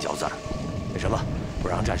咬文嚼字儿，那什么，不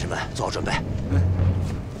让战士们做好准备。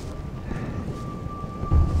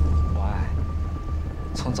喂，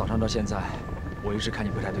从早上到现在，我一直看你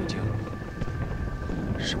不太对劲，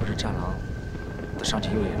是不是战狼的伤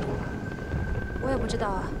情又严重了？我也不知道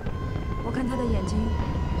啊，我看他的眼睛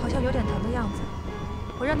好像有点疼的样子。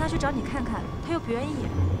我让他去找你看看，他又不愿意。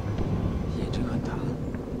眼睛很疼，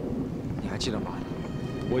你还记得吗？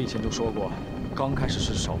我以前就说过，刚开始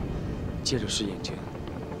是手，接着是眼睛。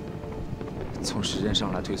从时间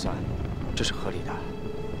上来推算，这是合理的。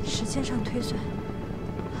时间上推算，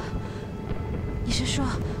你是说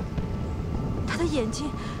他的眼睛？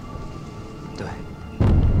对。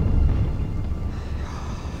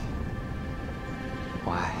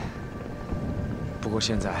喂，不过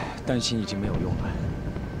现在担心已经没有用了。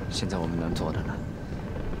现在我们能做的呢，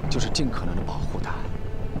就是尽可能的保护他，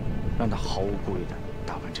让他毫无顾虑的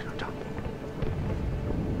打完这场仗。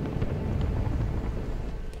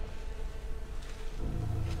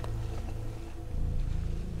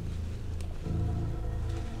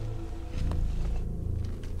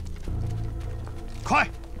快，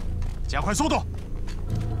加快速度！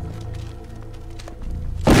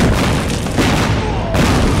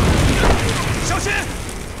小心，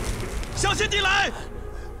小心地雷！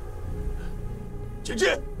前进！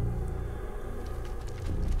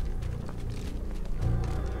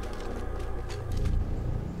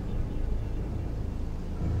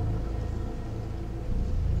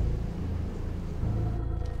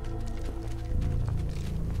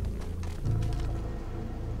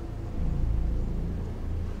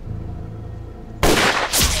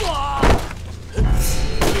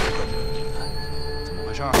怎么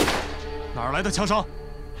回事？哪儿来的枪伤？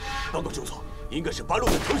报告舅总，应该是八路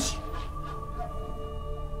的偷袭。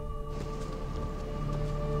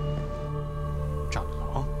战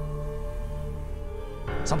狼，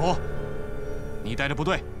三浦，你带着部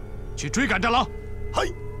队去追赶战狼。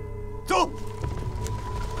嘿，走。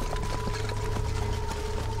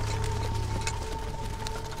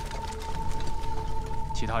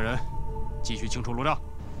其他人继续清除路障。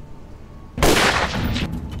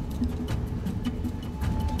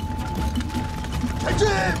前进！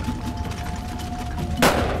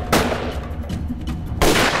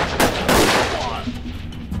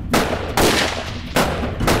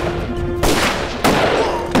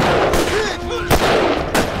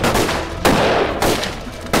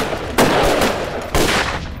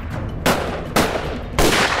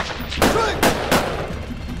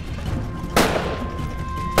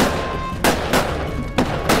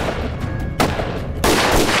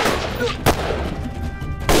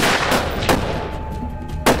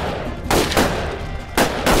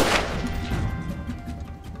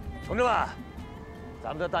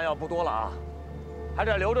的弹药不多了啊，还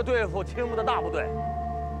得留着对付青木的大部队。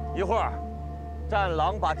一会儿，战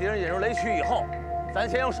狼把敌人引入雷区以后，咱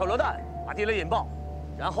先用手榴弹把敌人引爆，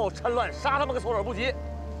然后趁乱杀他们个措手不及。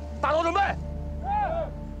大刀准备。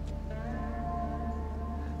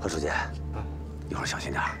何书记，一会儿小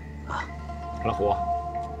心点啊。老胡，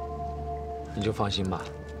你就放心吧，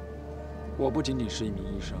我不仅仅是一名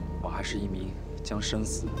医生，我还是一名将生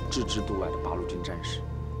死置之度外的八路军战士。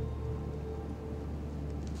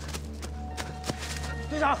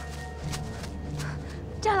队长，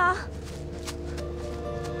战狼，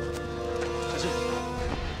小心！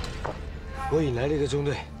我引来了一个中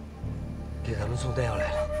队，给咱们送弹药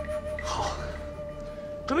来了。好，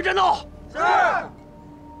准备战斗。是。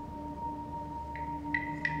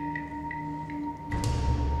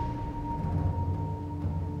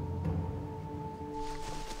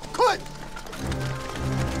快！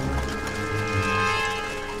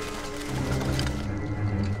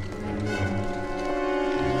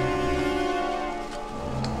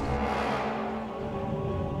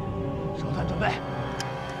手弹准备。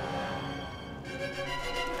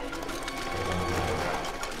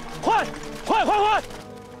快！快！快！快！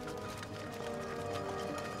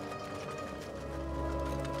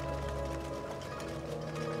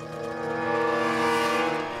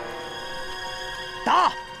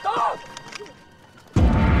打！打！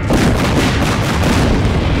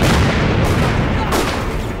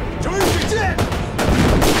整水箭！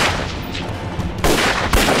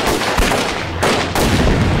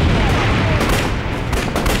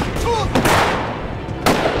冲！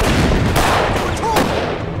冲！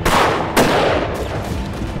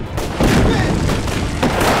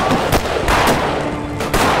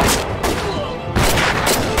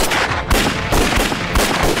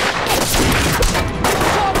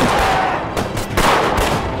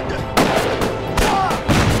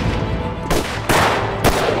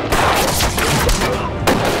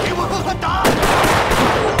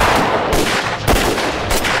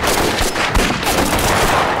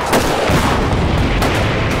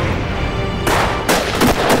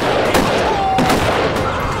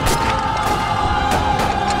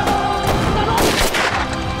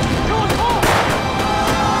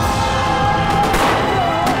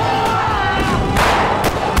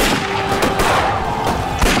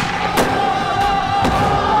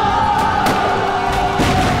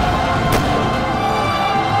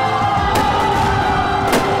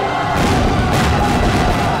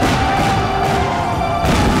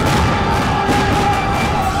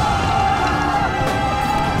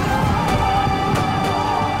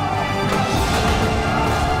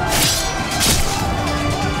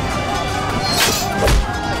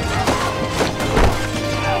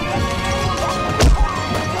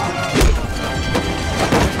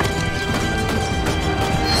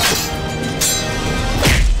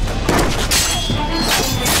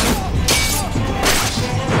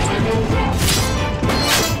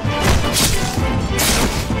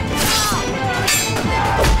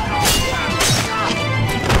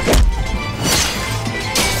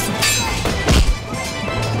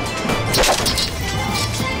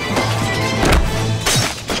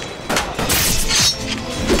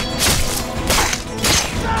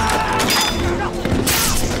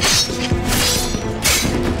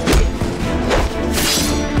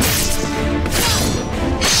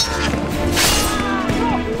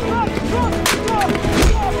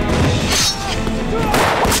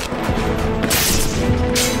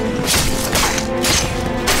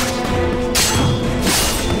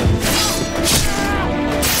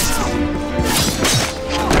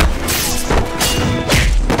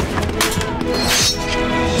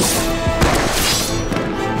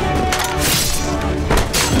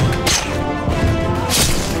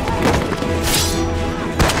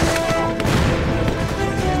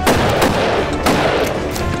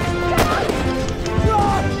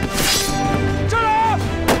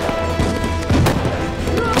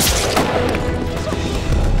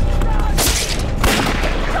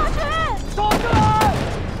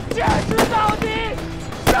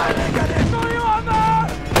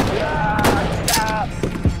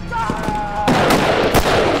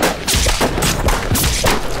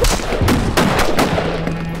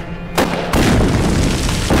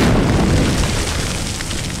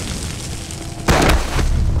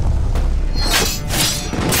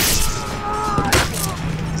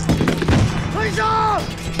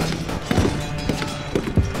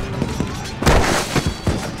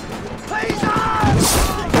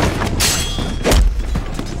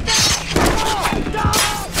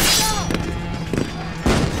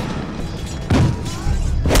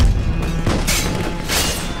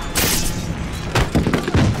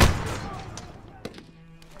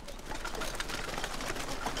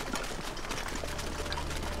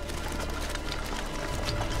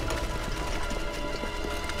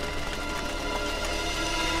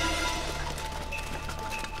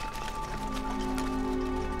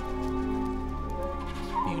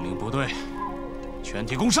部队全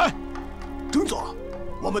体攻山！征佐，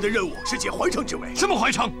我们的任务是解怀城之围。什么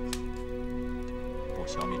怀城？不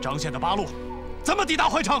消灭张宪的八路，怎么抵达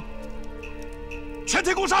怀城？全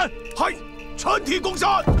体攻山！嗨，全体攻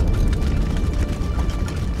山！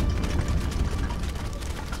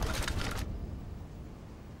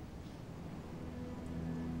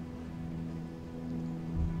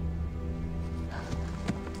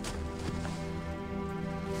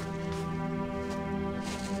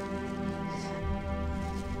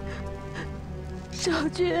少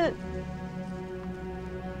君，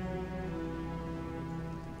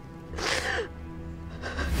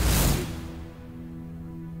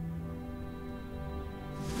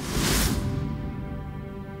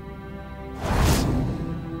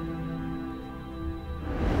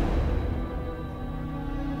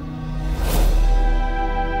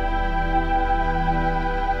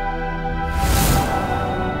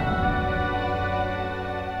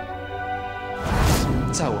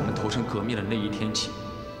在我们投诚革命的那一天起，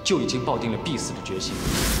就已经抱定了必死的决心，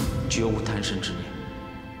绝无贪生之念。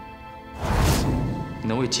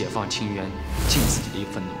能为解放清源尽自己的一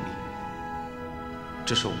份努力，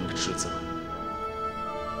这是我们的职责。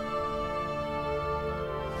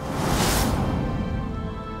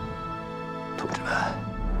同志们，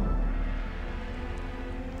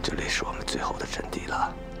这里是我们最后的阵地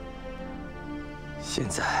了。现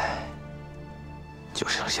在就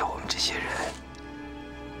剩下我们这些人。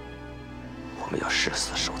我们要誓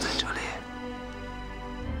死守在这里。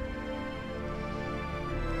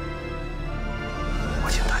我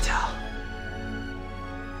请大家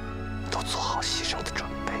都做好牺牲的准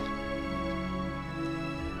备。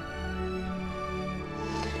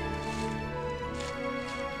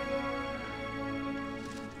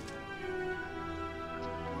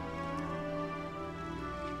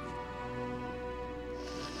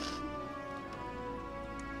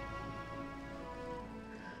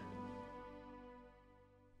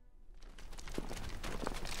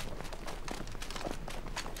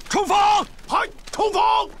冲锋！嗨，冲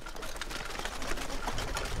锋！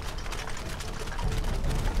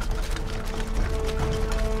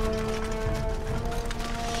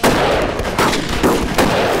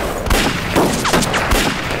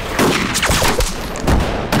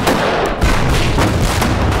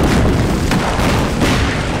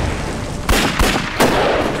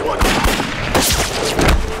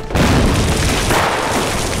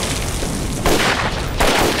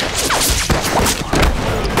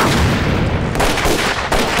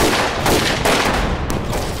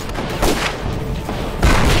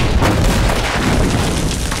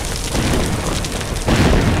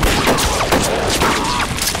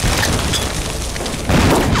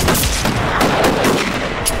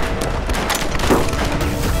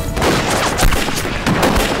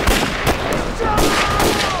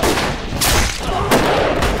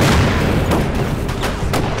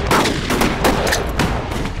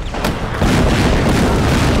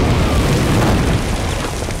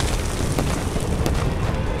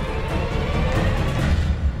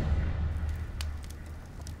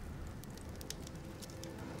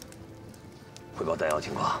汇报弹药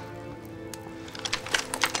情况。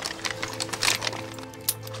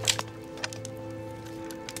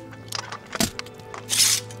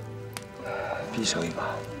匕首1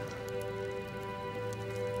把，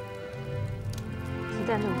子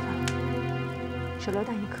弹6发，手榴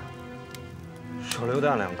弹1颗。手榴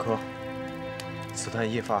弹2颗，子弹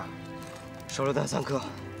1发，手榴弹3颗，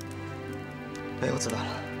没有子弹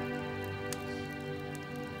了。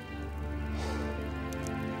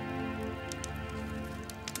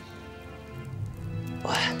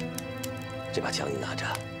 喂，这把枪你拿着，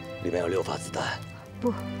里面有6发子弹。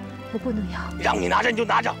不，我不能要。让你拿着你就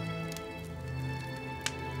拿着。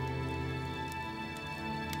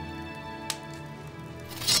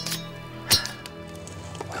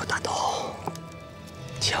我有大刀，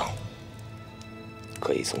枪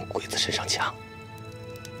可以从鬼子身上抢。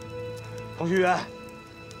程序员，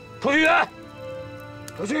程序员，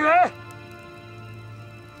程序员，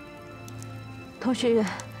同学员。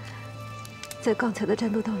 在刚才的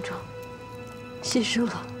战斗当中，牺牲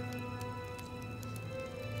了。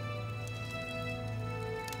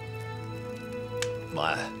马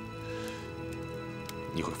安，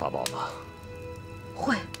你会发报吗？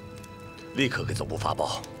会。立刻给总部发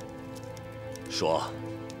报，说，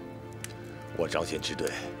我张宪支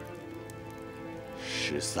队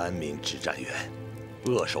13名指战员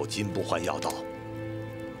扼守金不换要道，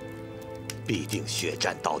必定血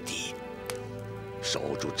战到底，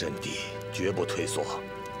守住阵地。 绝不退缩。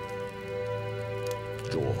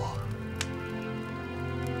若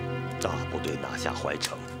大部队拿下怀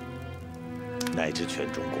城，乃至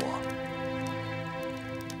全中国，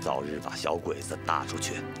早日把小鬼子打出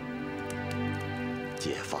去，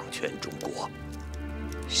解放全中国。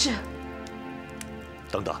是。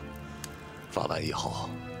等等，发完以后，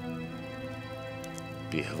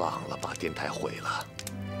别忘了把电台毁了。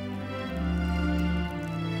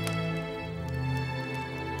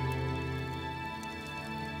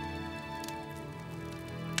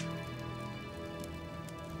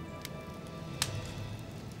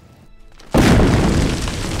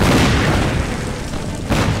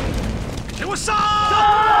 给我杀！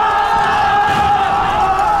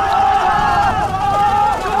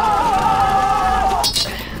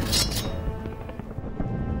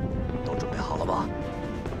都准备好了吗？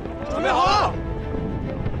准备好了。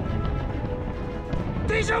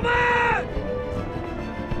弟兄们，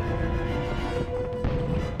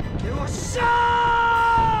给我杀！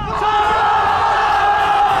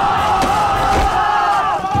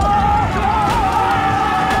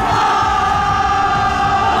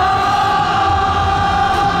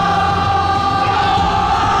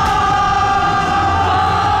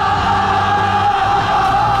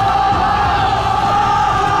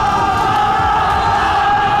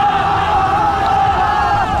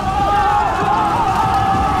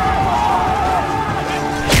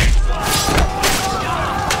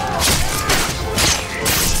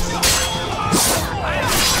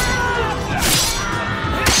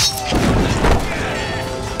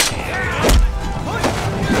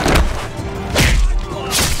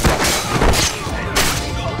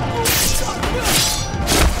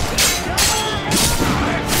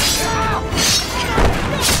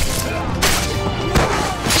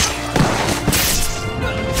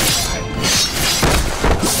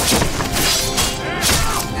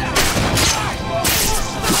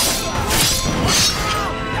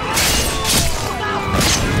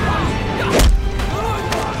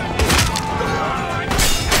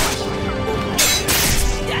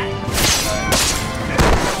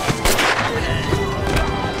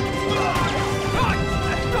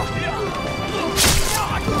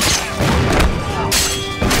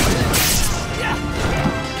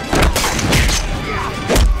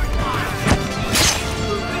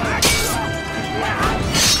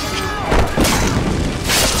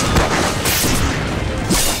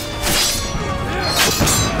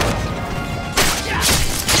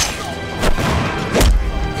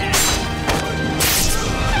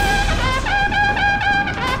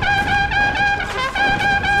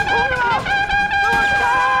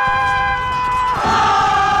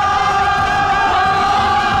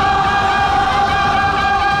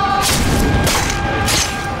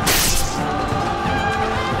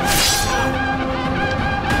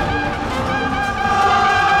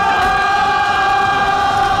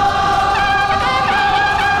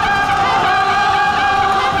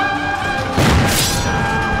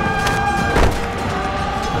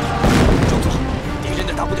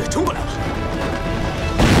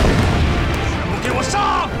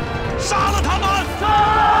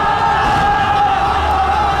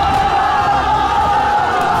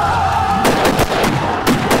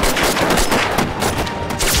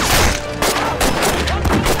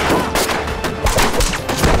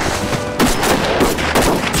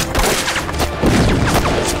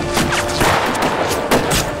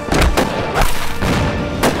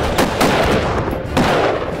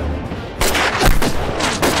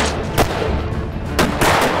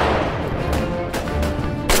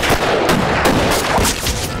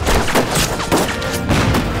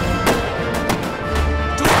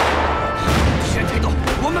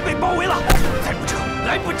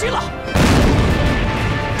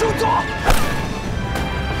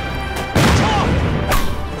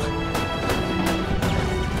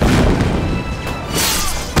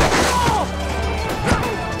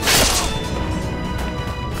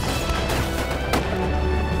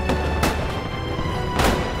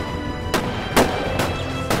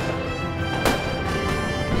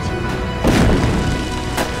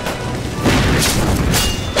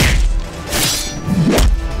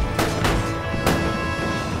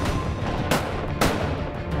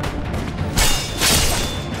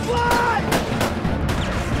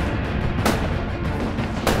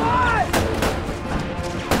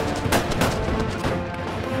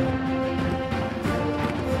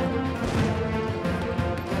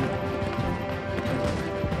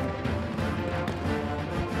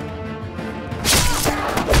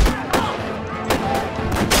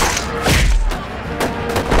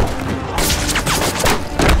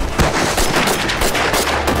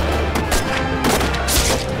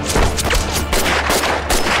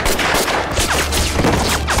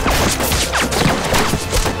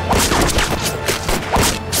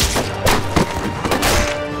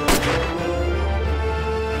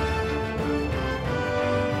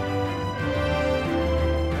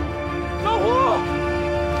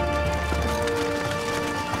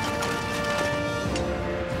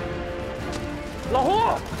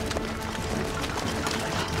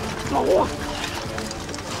老胡，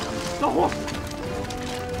老胡，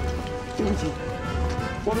对不起，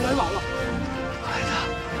我们来晚了。孩子，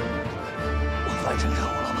我完成任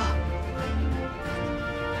务了吗？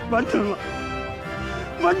完成了，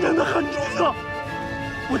完成的很出色。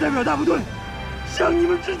我代表大部队向你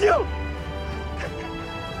们致敬。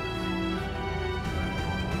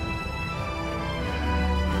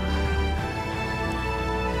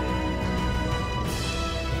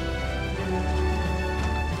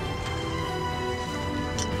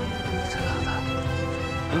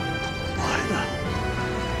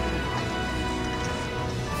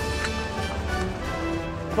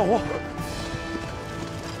老胡，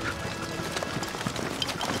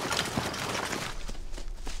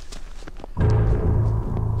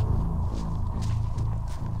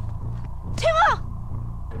天王，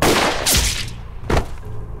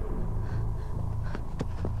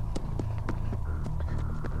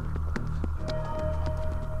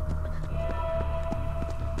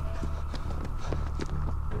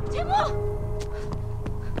天王。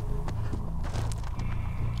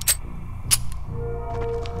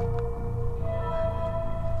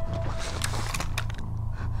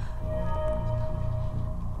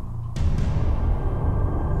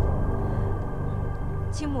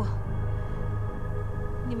 青木，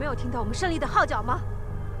你没有听到我们胜利的号角吗？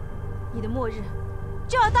你的末日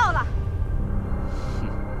就要到了。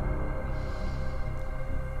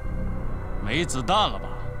没子弹了吧？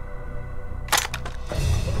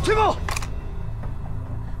青木，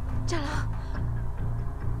战狼，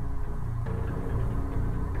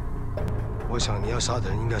我想你要杀的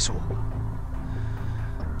人应该是我吧？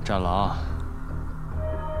战狼，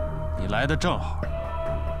你来的正好。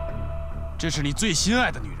 这是你最心爱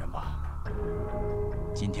的女人吧？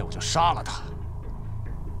今天我就杀了她，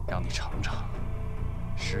让你尝尝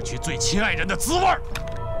失去最亲爱人的滋味儿。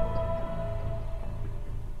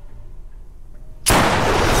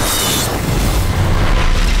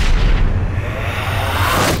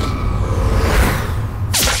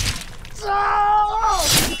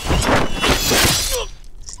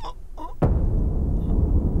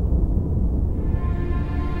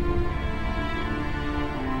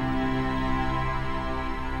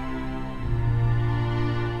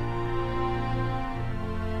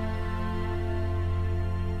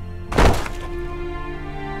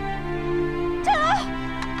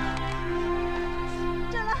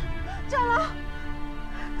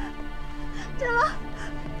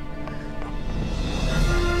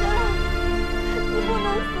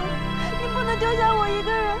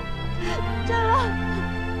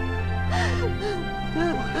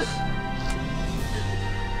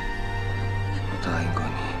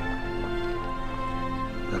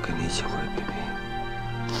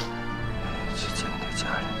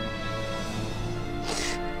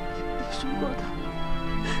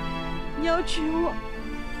娶我，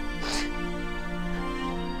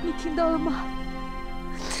你听到了吗？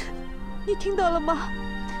你听到了吗？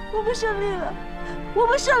我们胜利了，我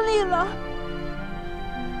们胜利了！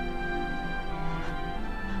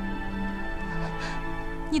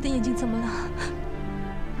你的眼睛怎么了？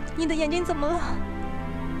你的眼睛怎么了？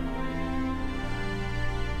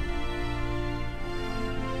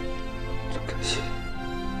真可惜，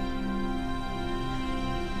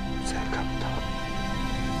再也看不到。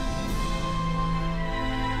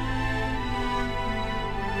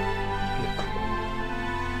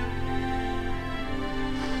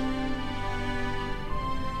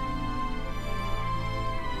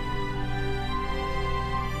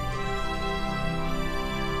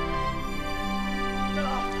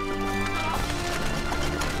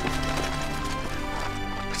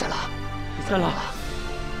 战狼，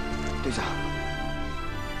队长，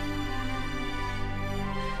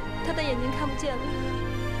他的眼睛看不见了。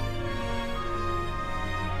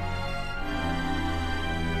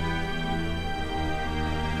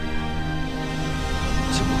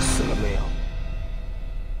青木死了没有？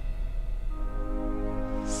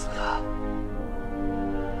死了。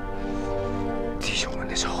弟兄们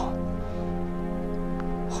的仇，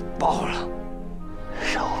我报了，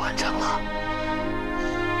任务完成了。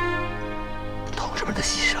 同志们的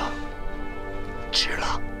牺牲值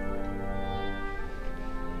了。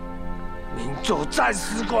民众战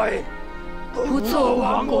死鬼，不做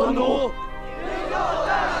亡国奴。